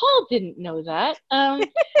 but Paul didn't know that.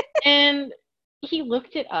 And he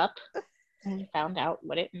looked it up and found out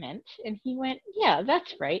what it meant. And he went, yeah,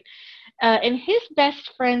 that's right. And his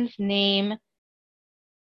best friend's name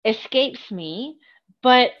escapes me,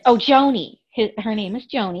 but, Joni. Her name is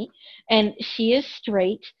Joni, and she is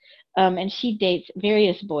straight, and she dates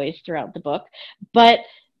various boys throughout the book. But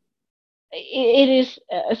it is,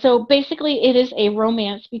 so basically it is a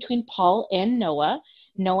romance between Paul and Noah.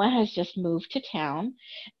 Noah has just moved to town,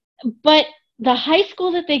 but the high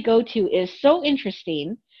school that they go to is so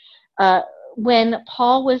interesting. When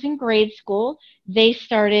Paul was in grade school, they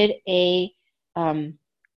started a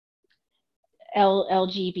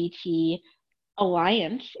LGBT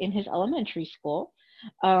alliance in his elementary school.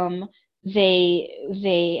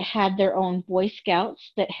 They had their own Boy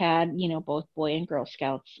Scouts that had, both Boy and Girl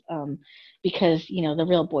Scouts, because, the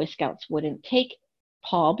real Boy Scouts wouldn't take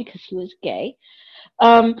Paul because he was gay.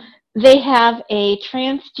 They have a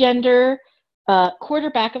transgender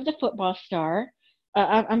quarterback of the football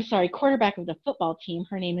quarterback of the football team.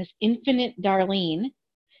 Her name is Infinite Darlene.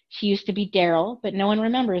 She used to be Daryl, but no one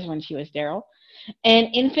remembers when she was Daryl. And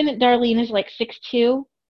Infinite Darlene is like 6'2",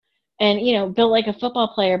 and built like a football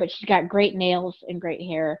player, but she's got great nails and great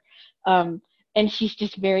hair, and she's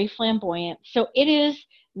just very flamboyant. So it is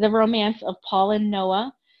the romance of Paul and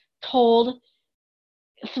Noah, told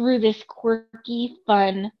through this quirky,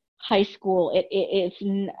 fun high school.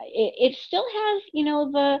 It still has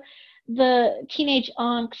the teenage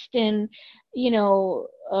angst, and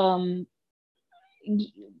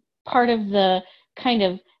part of the kind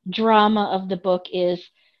of drama of the book is,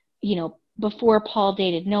 before Paul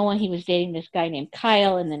dated Noah, he was dating this guy named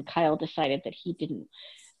Kyle, and then Kyle decided that he didn't,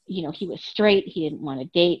 he was straight, he didn't want to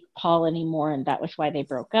date Paul anymore, and that was why they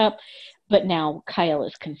broke up. But now Kyle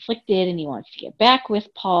is conflicted, and he wants to get back with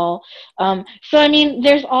Paul. So, I mean,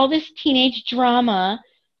 there's all this teenage drama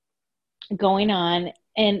going on,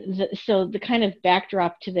 and so the kind of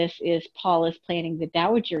backdrop to this is Paul is planning the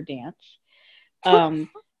Dowager dance, and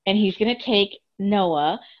he's going to take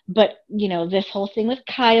Noah, but this whole thing with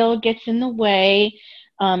Kyle gets in the way.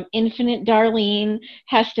 Infinite Darlene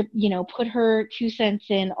has to put her 2 cents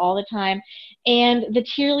in all the time, and the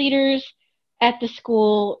cheerleaders at the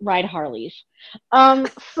school ride Harleys.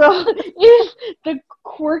 So it is the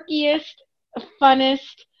quirkiest,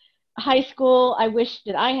 funnest high school I wish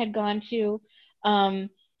that I had gone to.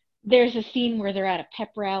 There's a scene where they're at a pep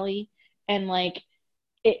rally, and like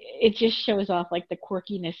it just shows off like the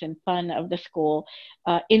quirkiness and fun of the school.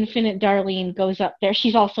 Infinite Darlene goes up there.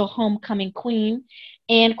 She's also homecoming queen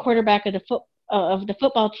and quarterback of the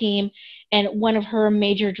football team. And one of her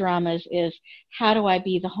major dramas is, how do I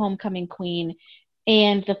be the homecoming queen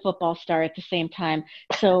and the football star at the same time?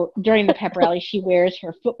 So during the pep rally, she wears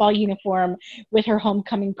her football uniform with her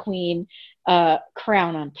homecoming queen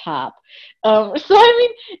crown on top. So I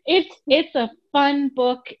mean, it's a fun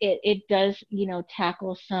book. It does,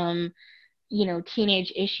 tackle some,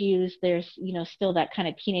 teenage issues. There's, still that kind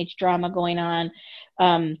of teenage drama going on.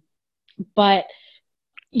 But,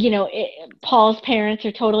 Paul's parents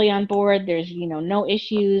are totally on board. There's, no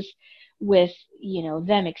issues with,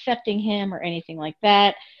 them accepting him or anything like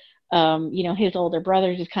that. His older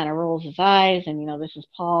brother just kind of rolls his eyes and, this is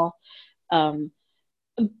Paul. And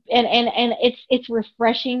it's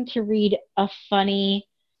refreshing to read a funny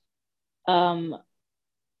LGBT.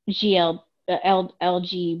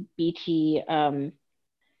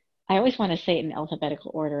 I always want to say it in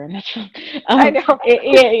alphabetical order, and that's wrong. I know.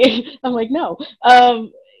 I'm like, no.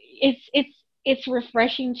 It's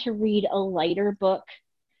refreshing to read a lighter book,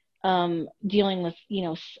 dealing with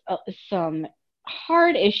some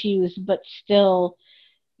hard issues, but still,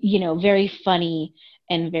 very funny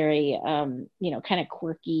and very kind of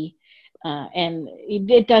quirky, and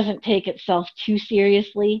it doesn't take itself too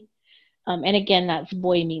seriously. And again, that's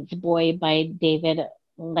Boy Meets Boy by David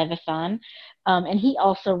Levithan. And he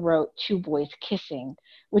also wrote Two Boys Kissing,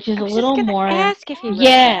 which is a little more. Ask if he wrote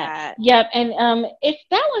that. Yeah. And if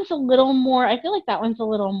that one's a little more, I feel like that one's a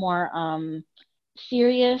little more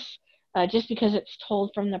serious, just because it's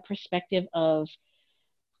told from the perspective of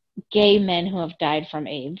gay men who have died from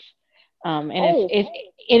AIDS.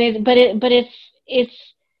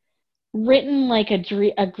 It's written like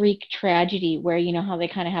a Greek tragedy, where how they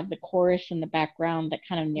kind of have the chorus in the background that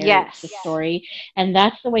kind of narrates the story, and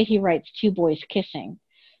that's the way he writes Two Boys Kissing,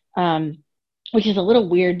 which is a little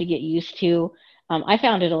weird to get used to. I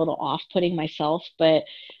found it a little off-putting myself, but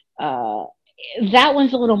that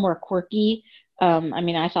one's a little more quirky.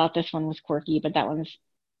 I thought this one was quirky, but that one's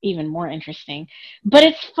even more interesting. But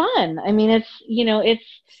it's fun.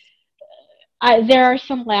 There are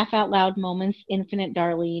some laugh out loud moments. Infinite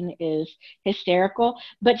Darlene is hysterical,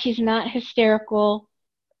 but she's not hysterical.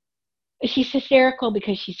 She's hysterical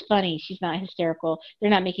because she's funny. She's not hysterical.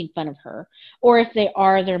 They're not making fun of her. Or if they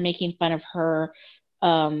are, they're making fun of her,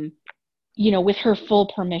 with her full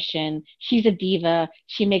permission. She's a diva.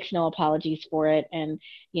 She makes no apologies for it. And,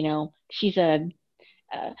 she's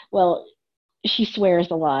she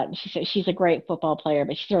swears a lot. She says she's a great football player,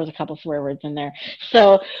 but she throws a couple swear words in there.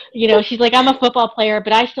 So, she's like, I'm a football player,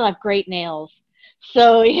 but I still have great nails.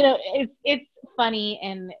 So, it's funny,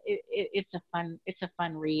 and it's a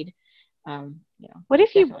fun read. What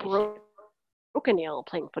if you broke a nail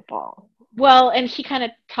playing football? Well, and she kind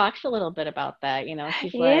of talks a little bit about that.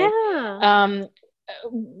 She's like,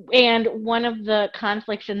 and one of the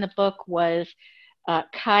conflicts in the book was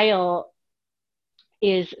Kyle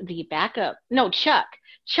is the backup. No, Chuck.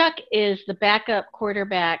 Chuck is the backup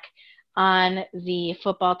quarterback on the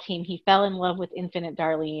football team. He fell in love with Infinite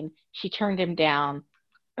Darlene. She turned him down.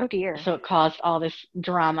 Oh dear. So it caused all this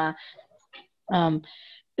drama. And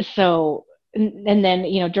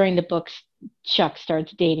then, during the books, Chuck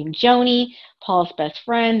starts dating Joni, Paul's best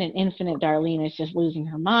friend, and Infinite Darlene is just losing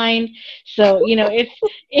her mind. So,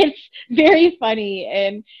 it's very funny,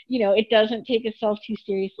 and, it doesn't take itself too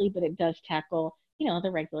seriously, but it does tackle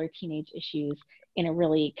the regular teenage issues in a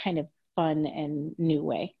really kind of fun and new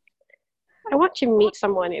way. I want to meet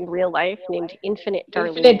someone in real life named Infinite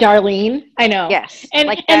Darlene. Infinite Darlene, I know. Yes, and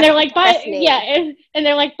they're like, and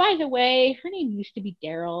they're like, by the way, her name used to be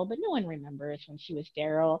Daryl, but no one remembers when she was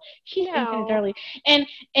Daryl. She's Infinite Darlene, and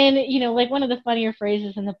like one of the funnier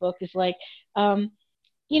phrases in the book is like,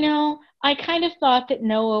 I kind of thought that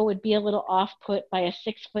Noah would be a little off-put by a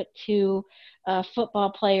 6'2"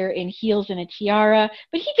 football player in heels and a tiara,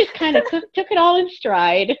 but he just kind of took it all in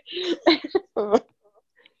stride.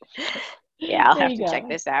 Yeah, I'll have to check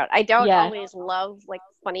this out. I don't always love like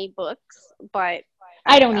funny books, but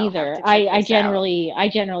I don't either. I generally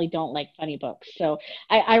don't like funny books. So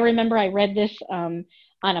I remember I read this on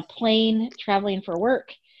a plane traveling for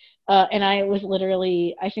work, and I was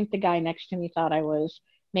literally, I think the guy next to me thought I was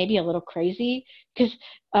maybe a little crazy, because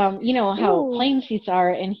how plane seats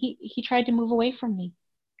are, and he tried to move away from me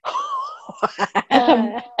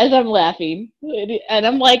as I'm laughing, and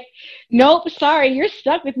I'm like, nope, sorry, you're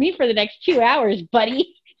stuck with me for the next 2 hours,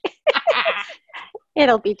 buddy.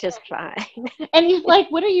 It'll be just fine. And he's like,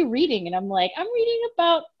 what are you reading? And I'm like, I'm reading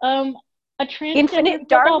about a transgender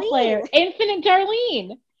football player, Infinite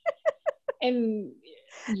Darlene. And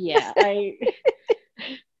yeah,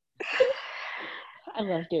 I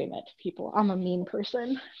love doing that to people. I'm a mean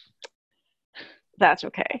person. That's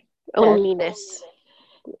okay. A little meanness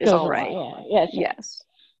is all right. Yeah. Yes.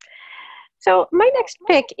 So my next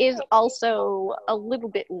pick is also a little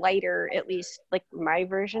bit lighter, at least like my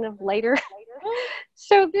version of lighter.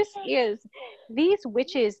 So this is These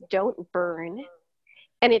Witches Don't Burn.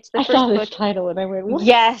 And it's the first book. I saw this title and I went, what?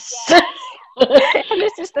 Yes. And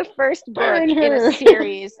this is the first book in a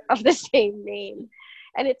series of the same name.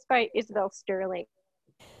 And it's by Isabel Sterling.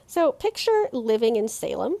 So picture living in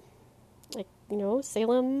Salem, like,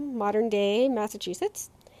 Salem, modern day Massachusetts.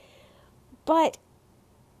 But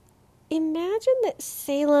imagine that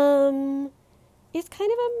Salem is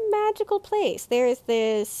kind of a magical place. There's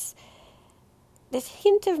this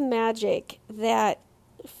hint of magic that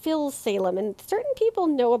fills Salem, and certain people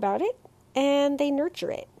know about it and they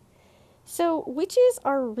nurture it. So witches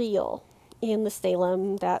are real in the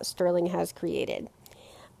Salem that Sterling has created.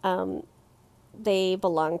 They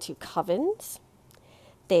belong to covens.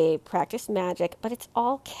 They practice magic, but it's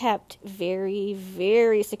all kept very,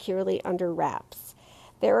 very securely under wraps.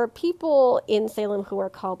 There are people in Salem who are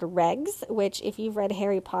called regs, which, if you've read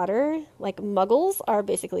Harry Potter, like muggles are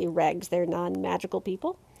basically regs. They're non-magical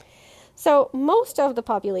people. So most of the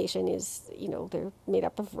population is, they're made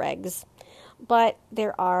up of regs. But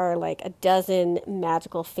there are like a dozen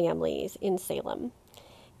magical families in Salem.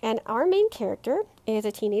 And our main character is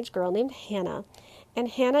a teenage girl named Hannah. And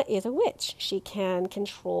Hannah is a witch. She can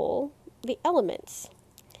control the elements.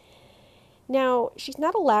 Now, she's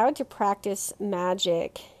not allowed to practice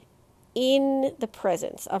magic in the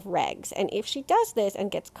presence of regs. And if she does this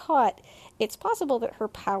and gets caught, it's possible that her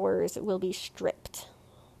powers will be stripped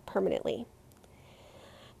permanently.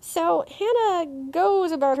 So Hannah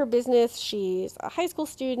goes about her business. She's a high school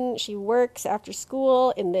student. She works after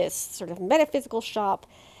school in this sort of metaphysical shop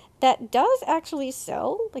that does actually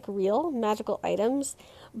sell like real magical items,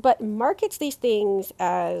 but markets these things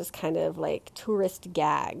as kind of like tourist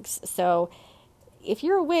gags. So if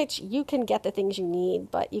you're a witch, you can get the things you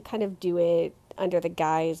need, but you kind of do it under the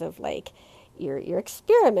guise of like you're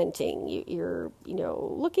experimenting, you're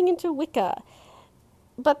looking into Wicca.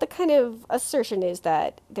 But the kind of assertion is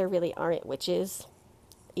that there really aren't witches,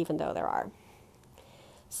 even though there are.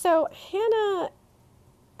 So Hannah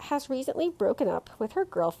has recently broken up with her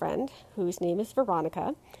girlfriend, whose name is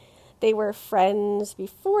Veronica. They were friends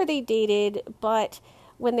before they dated, but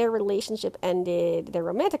when their romantic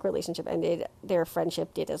relationship ended, their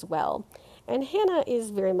friendship did as well. And Hannah is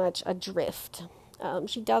very much adrift.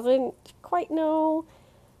 She doesn't quite know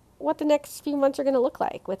what the next few months are going to look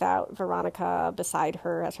like without Veronica beside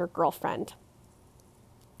her as her girlfriend.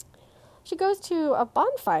 She goes to a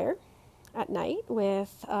bonfire at night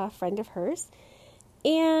with a friend of hers,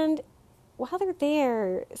 and while they're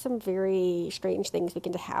there, some very strange things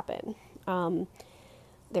begin to happen.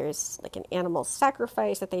 There's like an animal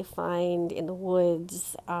sacrifice that they find in the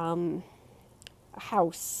woods. A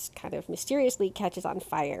house kind of mysteriously catches on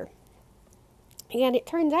fire. And it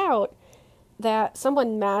turns out that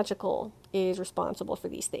someone magical is responsible for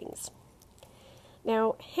these things.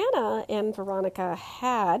 Now, Hannah and Veronica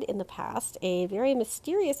had in the past a very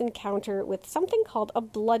mysterious encounter with something called a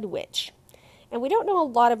blood witch. And we don't know a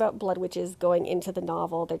lot about blood witches going into the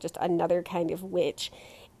novel. They're just another kind of witch.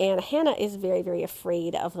 And Hannah is very, very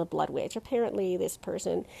afraid of the blood witch. Apparently, this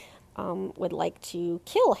person would like to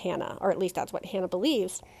kill Hannah, or at least that's what Hannah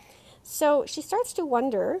believes. So she starts to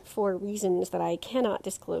wonder, for reasons that I cannot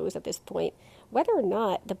disclose at this point, whether or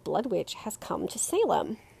not the blood witch has come to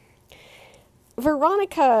Salem.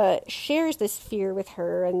 Veronica shares this fear with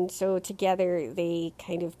her, and so together they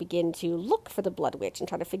kind of begin to look for the blood witch and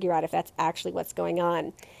try to figure out if that's actually what's going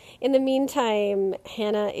on. In the meantime,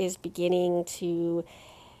 Hannah is beginning to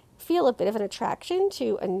feel a bit of an attraction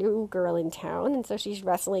to a new girl in town, and so she's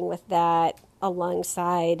wrestling with that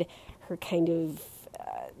alongside her kind of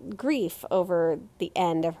grief over the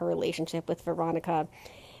end of her relationship with Veronica.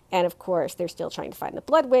 And of course, they're still trying to find the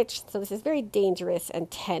blood witch, so this is very dangerous and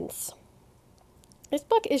tense. This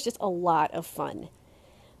book is just a lot of fun.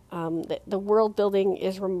 The world building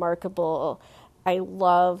is remarkable. I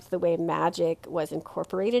love the way magic was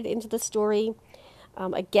incorporated into the story.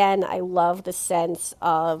 Again, I love the sense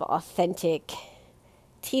of authentic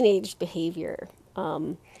teenage behavior.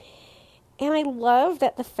 And I love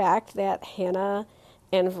that the fact that Hannah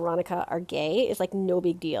and Veronica are gay is like no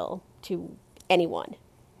big deal to anyone.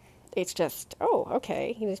 It's just, oh,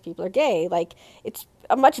 okay, these people are gay. Like, it's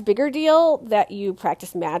a much bigger deal that you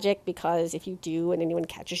practice magic, because if you do and anyone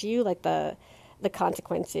catches you, like the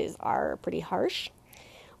consequences are pretty harsh.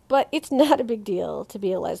 But it's not a big deal to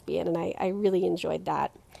be a lesbian, and I really enjoyed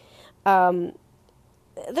that. The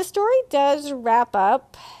story does wrap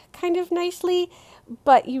up kind of nicely,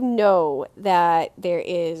 but you know that there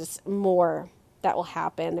is more that will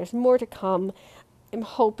happen. There's more to come. I'm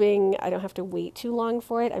hoping I don't have to wait too long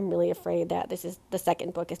for it. I'm really afraid that the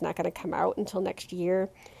second book is not going to come out until next year.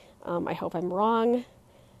 I hope I'm wrong,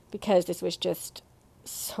 because this was just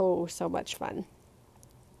so much fun.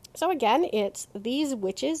 So again, it's These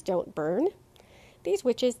Witches Don't Burn. These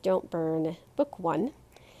Witches Don't Burn, Book 1,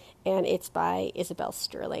 and it's by Isabel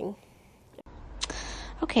Sterling.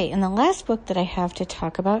 Okay, and the last book that I have to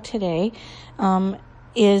talk about today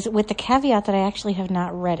is with the caveat that I actually have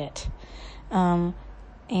not read it. And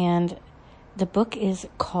the book is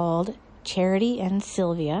called Charity and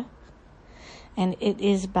Sylvia, and it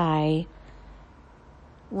is by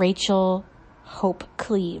Rachel Hope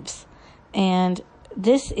Cleaves. And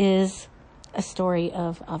this is a story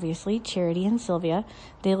of, obviously, Charity and Sylvia.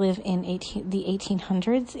 They live in the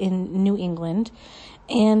 1800s in New England,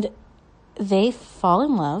 and they fall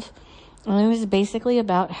in love. And it was basically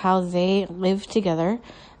about how they lived together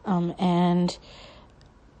and,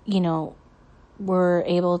 were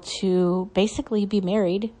able to basically be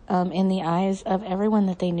married in the eyes of everyone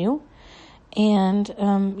that they knew. And,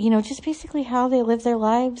 just basically how they lived their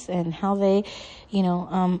lives and how they,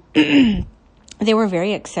 they were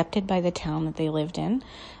very accepted by the town that they lived in,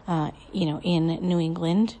 in New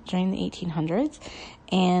England during the 1800s.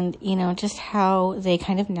 And, just how they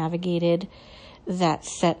kind of navigated that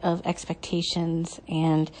set of expectations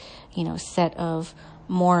and, set of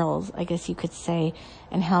morals, I guess you could say,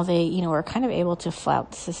 and how they, were kind of able to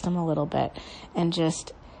flout the system a little bit and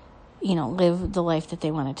just, live the life that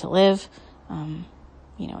they wanted to live.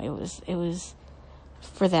 It was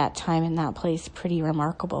for that time and that place pretty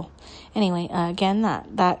remarkable. Anyway, again,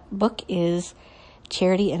 that book is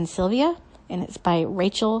Charity and Sylvia, and it's by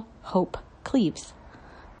Rachel Hope Cleaves.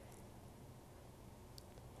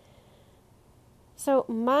 So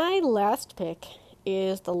my last pick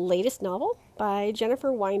is the latest novel by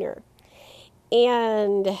Jennifer Weiner.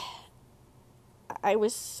 And I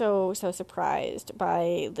was so surprised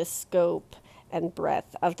by the scope and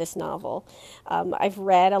breadth of this novel. I've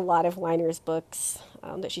read a lot of Weiner's books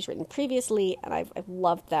that she's written previously, and I've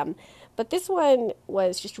loved them. But this one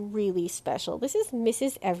was just really special. This is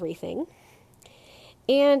Mrs. Everything.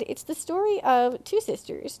 And it's the story of two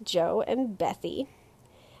sisters, Jo and Bethy.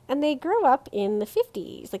 And they grew up in the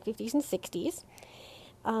 50s, like 50s and 60s.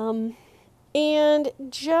 And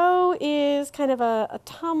Jo is kind of a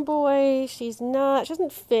tomboy. She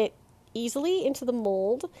doesn't fit easily into the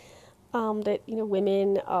mold that,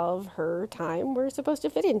 women of her time were supposed to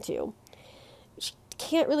fit into. She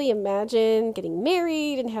can't really imagine getting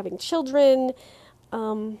married and having children.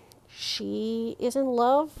 She is in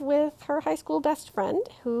love with her high school best friend,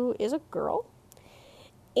 who is a girl.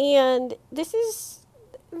 And this is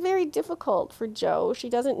very difficult for Jo. She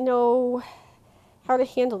doesn't know how to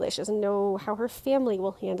handle this. She doesn't know how her family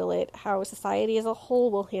will handle it, how society as a whole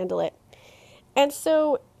will handle it. And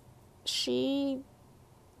so she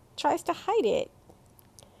tries to hide it.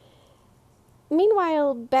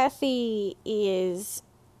 Meanwhile, Bethy is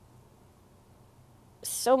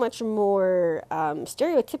so much more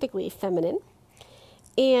stereotypically feminine,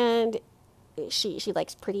 and she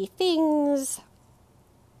likes pretty things.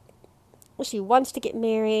 She wants to get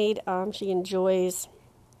married. She enjoys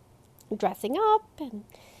dressing up,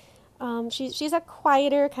 and she's a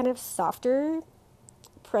quieter, kind of softer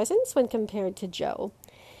presence when compared to Jo.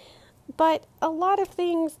 But a lot of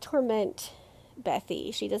things torment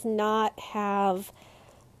Bethy. She does not have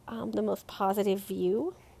the most positive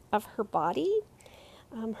view of her body.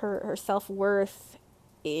 Her self-worth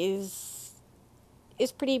is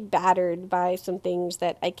pretty battered by some things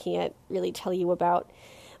that I can't really tell you about.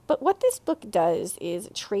 But what this book does is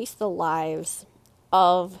trace the lives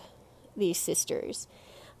of these sisters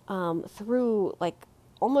through like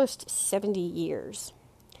almost 70 years.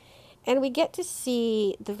 And we get to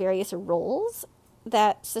see the various roles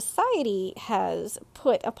that society has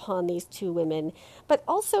put upon these two women, but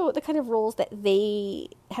also the kind of roles that they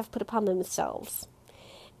have put upon themselves.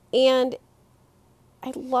 And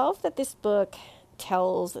I love that this book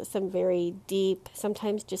tells some very deep,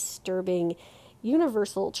 sometimes disturbing,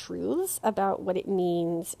 universal truths about what it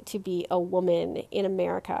means to be a woman in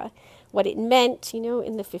America, what it meant, in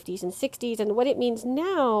the 50s and 60s, and what it means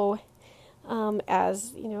now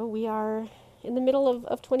as, we are in the middle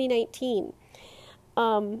of 2019.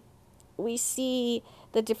 We see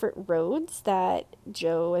the different roads that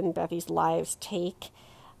Jo and Bethy's lives take.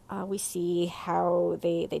 We see how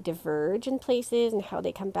they diverge in places and how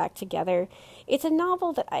they come back together. It's a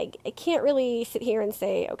novel that I can't really sit here and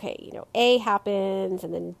say, okay, A happens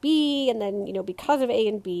and then B, and then, because of A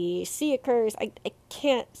and B, C occurs. I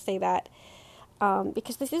can't say that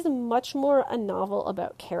because this is much more a novel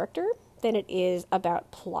about character than it is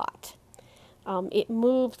about plot. It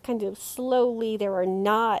moves kind of slowly. There are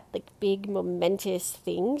not like big momentous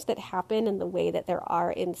things that happen in the way that there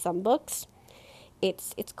are in some books.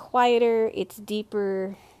 It's quieter, it's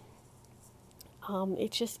deeper.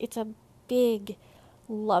 It's a big,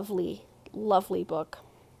 lovely, lovely book.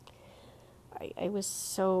 I was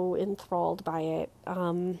so enthralled by it.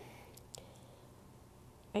 I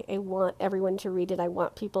want everyone to read it. I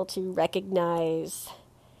want people to recognize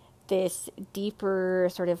this deeper,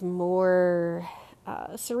 sort of more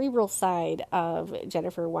cerebral side of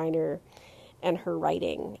Jennifer Weiner and her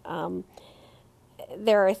writing.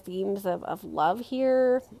 There are themes of love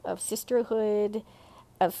here, of sisterhood,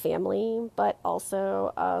 of family, but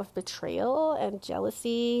also of betrayal and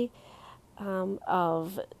jealousy,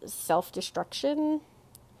 of self-destruction.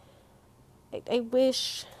 I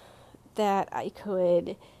wish that I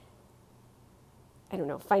could, I don't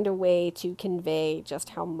know, find a way to convey just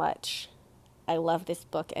how much I love this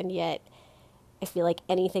book, and yet I feel like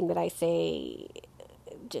anything that I say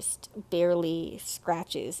just barely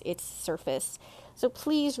scratches its surface. So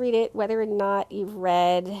please read it, whether or not you've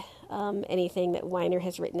read anything that Weiner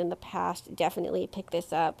has written in the past. Definitely pick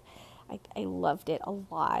this up. I loved it a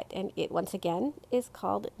lot, and it, once again, is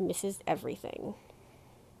called Mrs. Everything.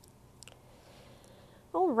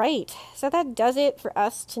 All right, so that does it for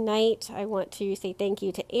us tonight. I want to say thank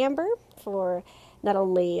you to Amber for not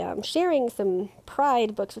only sharing some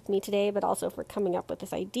Pride books with me today, but also for coming up with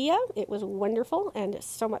this idea. It was wonderful and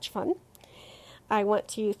so much fun. I want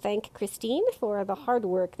to thank Christine for the hard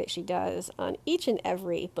work that she does on each and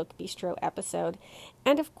every Book Bistro episode.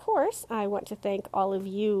 And of course, I want to thank all of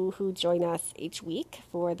you who join us each week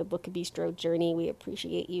for the Book Bistro journey. We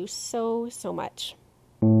appreciate you so, so much.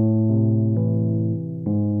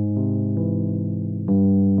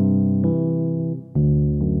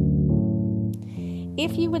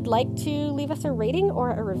 If you would like to leave us a rating or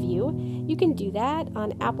a review, you can do that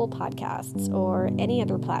on Apple Podcasts or any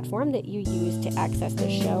other platform that you use to access the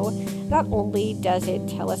show. Not only does it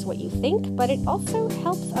tell us what you think, but it also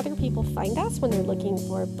helps other people find us when they're looking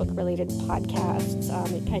for book-related podcasts.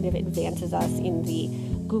 It kind of advances us in the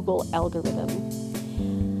Google algorithm.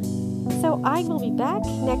 So I will be back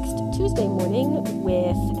next Tuesday morning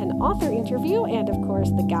with an author interview and, of course,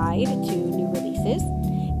 the guide to new releases.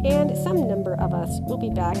 And some number of us will be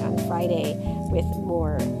back on Friday with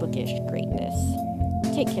more bookish greatness.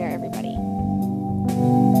 Take care, everybody.